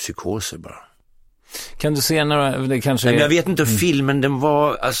får sådana psykoser bara. Kan du se några, det kanske Nej, men jag vet inte, filmen, den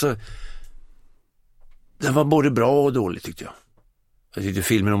var både bra och dålig tyckte jag. Jag tyckte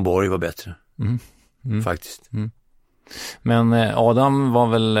filmen om Borg var bättre. Faktiskt. Men Adam var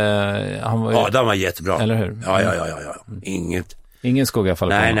väl... Adam var jättebra. Eller hur? Ja. Ingen skugga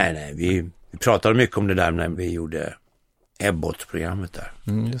faller på. Nej. Vi pratade mycket om det där när vi gjorde Ebbot-programmet där.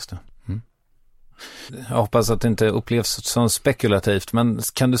 Just det. Jag hoppas att det inte upplevs som spekulativt, men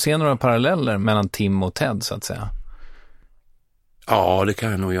kan du se några paralleller mellan Tim och Ted så att säga? Ja, det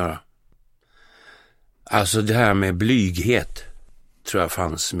kan jag nog göra. Alltså det här med blyghet tror jag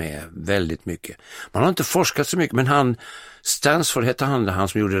fanns med väldigt mycket. Man har inte forskat så mycket, men Stansford hette han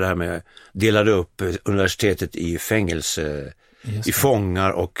som gjorde det här med delade upp universitetet i fängelse, i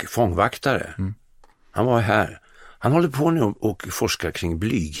fångar och fångvaktare. Han var här. Han håller på nu och forskar kring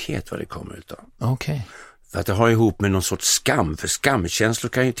blyghet, vad det kommer utav. Okej. För att det har ihop med någon sorts skam, för skamkänslor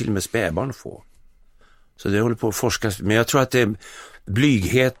kan ju till och med spädbarn få. Så det håller på att forskas, men jag tror att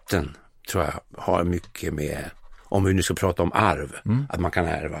blygheten tror jag har mycket med, om vi nu ska prata om arv, att man kan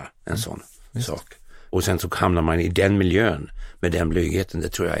ärva en sån sak. Och sen så hamnar man i den miljön med den blygheten, det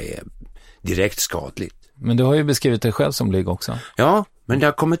tror jag är direkt skadligt. Men du har ju beskrivit dig själv som blyg också. Ja, men det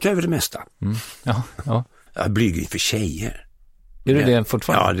har kommit över det mesta. Ja. Jag är blyg för tjejer. Är du det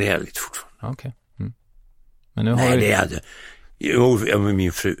fortfarande? Ja, det är jag lite fortfarande. Okej. Men nu har Nej, du... det är det. Jo, med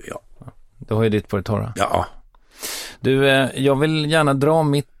min fru, ja. Du har ju ditt på det torra. Ja. Du, jag vill gärna dra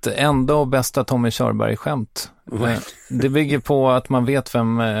mitt enda och bästa Tommy Körberg-skämt. Det bygger på att man vet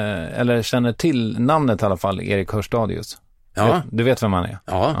vem, eller känner till namnet i alla fall, Erik Hörstadius. Ja. Du vet vem han är?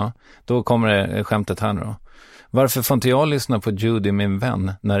 Ja. Då kommer det skämtet här nu då. Varför får inte jag lyssna på Judy, min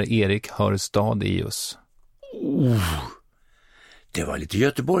vän, när Erik Hörstadius? Det var lite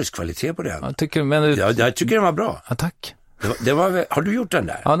Göteborgs kvalitet på den. Jag tycker den var bra. Ja, tack. Har du gjort den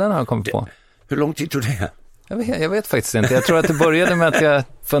där? Ja, den har jag kommit på. Hur lång tid tog det? Jag vet faktiskt inte. Jag tror att det började med att jag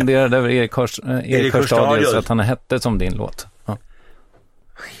funderade över Erik Hörstadius, att han hette som din låt. Ja.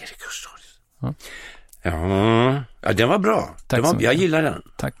 Erik Hörstadius. Ja, den var bra. Jag gillar den.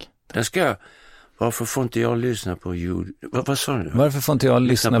 Tack. Den ska... Varför får inte jag lyssna på Judy? Vad sa du? Varför får inte jag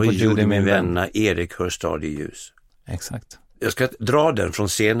lyssna på Judy, min vän, Erik Hörstadius? Exakt. Jag ska dra den från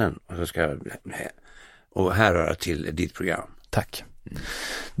scenen och härröra till ditt program. Tack.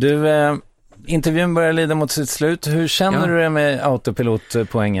 Du, intervjun börjar lida mot sitt slut. Hur känner du dig med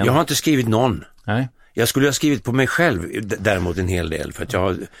autopilotpoängen? Jag har inte skrivit någon. Nej. Jag skulle ha skrivit på mig själv däremot en hel del. För att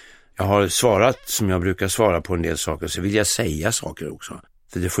jag har svarat som jag brukar svara på en del saker. Så vill jag säga saker också.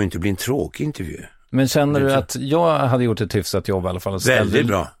 För det får inte bli en tråkig intervju. Men känner du att jag hade gjort ett hyfsat jobb i alla fall? Väldigt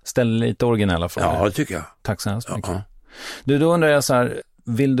bra. Ställer lite originella frågor. Ja, det tycker jag. Tack så hemskt mycket. Du, då undrar jag så här,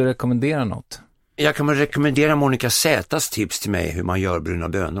 vill du rekommendera något? Jag kan rekommendera Monica Zätas tips till mig hur man gör bruna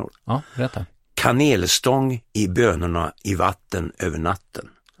bönor. Ja, berätta. Kanelstång i bönorna i vatten över natten.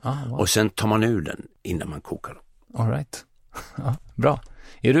 Wow. Och sen tar man ur den innan man kokar dem. All right. Ja, bra.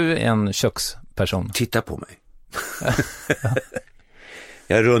 Är du en köksperson? Titta på mig.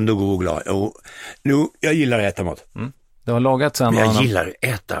 Jag är rund och god och glad. Jag gillar att äta mat. Du har lagat sen. Men jag gillar att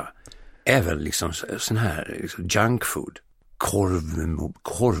äta även liksom sån här liksom junk food.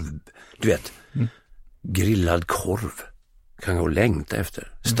 Korv. Du vet, grillad korv. Kan gå och längta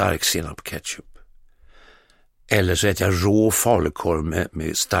efter. Stark senap på ketchup. Eller så äter jag rå falukorv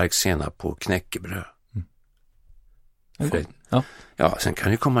med stark senap på knäckebröd. Ja, sen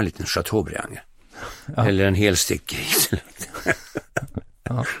kan det komma en liten chateaubriand. Ja. Eller en hel stickgris.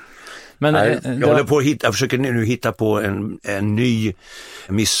 Ja. Men jag håller på att jag försöker nu hitta på en ny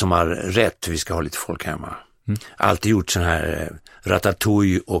midsommarrätt. Vi ska ha lite folk hemma. Alltid gjort sån här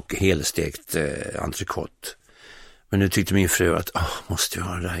ratatouille och helstekt entrecote. Men nu tyckte min fru att måste jag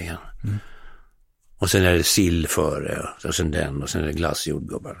ha det där igen. Och sen är det sill före, och sen den, och sen är det glass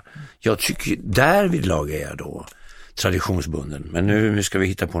jordgubbar. Jag tycker, där vid lag är jag då traditionsbunden. Men nu ska vi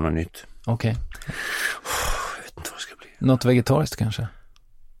hitta på något nytt. Okej. Jag vet inte vad det ska bli. Något vegetariskt kanske?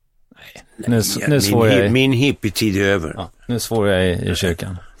 Nej, nu svår jag min hippietid är över. Ja, nu svår jag i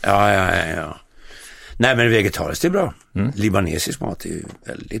kyrkan. Ja. Nej, men vegetariskt är bra. Libanesisk mat är ju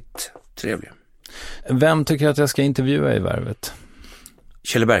väldigt trevlig. Vem tycker att jag ska intervjua i Värvet?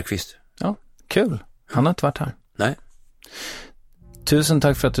 Kjell Bergqvist. Ja, kul. Han har inte varit här. Nej. Tusen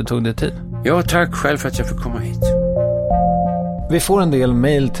tack för att du tog dig tid. Ja, tack själv för att jag fick komma hit. Vi får en del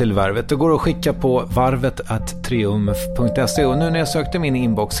mejl till Värvet. Det går att skicka på varvet@triumf.se. Och nu när jag sökte min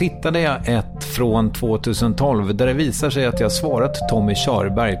inbox hittade jag ett från 2012 där det visar sig att jag svarat Tommy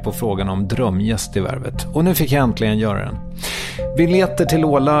Körberg på frågan om drömgäst i Värvet. Och nu fick jag äntligen göra den. Biljetter till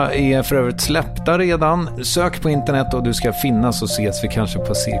Åla är för övrigt släppta redan. Sök på internet och du ska finnas och ses vi kanske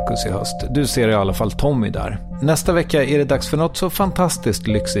på Cirkus i höst. Du ser i alla fall Tommy där. Nästa vecka är det dags för något så fantastiskt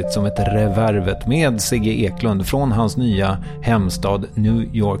lyxigt som ett Revervet med Sigge Eklund från hans nya hemstad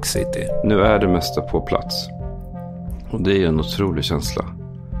New York City. Nu är det mesta på plats. Och det är en otrolig känsla.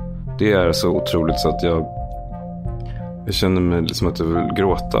 Det är så otroligt så att jag känner mig som att jag vill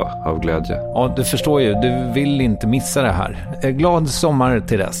gråta av glädje. Ja, du förstår ju. Du vill inte missa det här. Glad sommar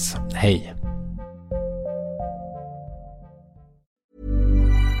till dess. Hej.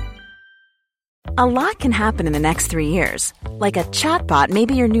 A lot can happen in the next 3 years. Like a chatbot may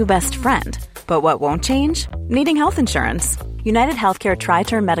be your new best friend. But what won't change? Needing health insurance. United Healthcare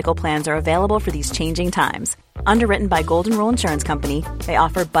Tri-Term Medical Plans are available for these changing times. Underwritten by Golden Rule Insurance Company, they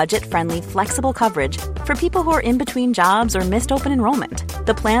offer budget-friendly, flexible coverage for people who are in between jobs or missed open enrollment.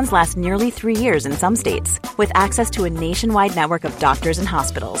 The plans last nearly 3 years in some states, with access to a nationwide network of doctors and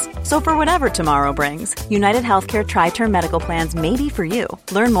hospitals. So for whatever tomorrow brings, United Healthcare Tri-Term Medical Plans may be for you.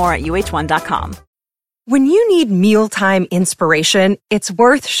 Learn more at uh1.com. When you need mealtime inspiration, it's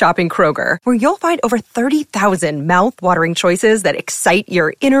worth shopping Kroger, where you'll find over 30,000 mouth-watering choices that excite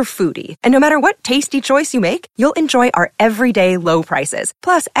your inner foodie. And no matter what tasty choice you make, you'll enjoy our everyday low prices,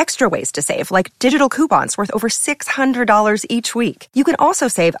 plus extra ways to save, like digital coupons worth over $600 each week. You can also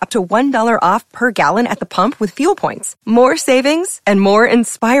save up to $1 off per gallon at the pump with fuel points. More savings and more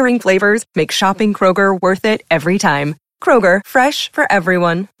inspiring flavors make shopping Kroger worth it every time. Kroger, fresh for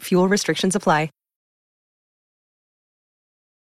everyone. Fuel restrictions apply.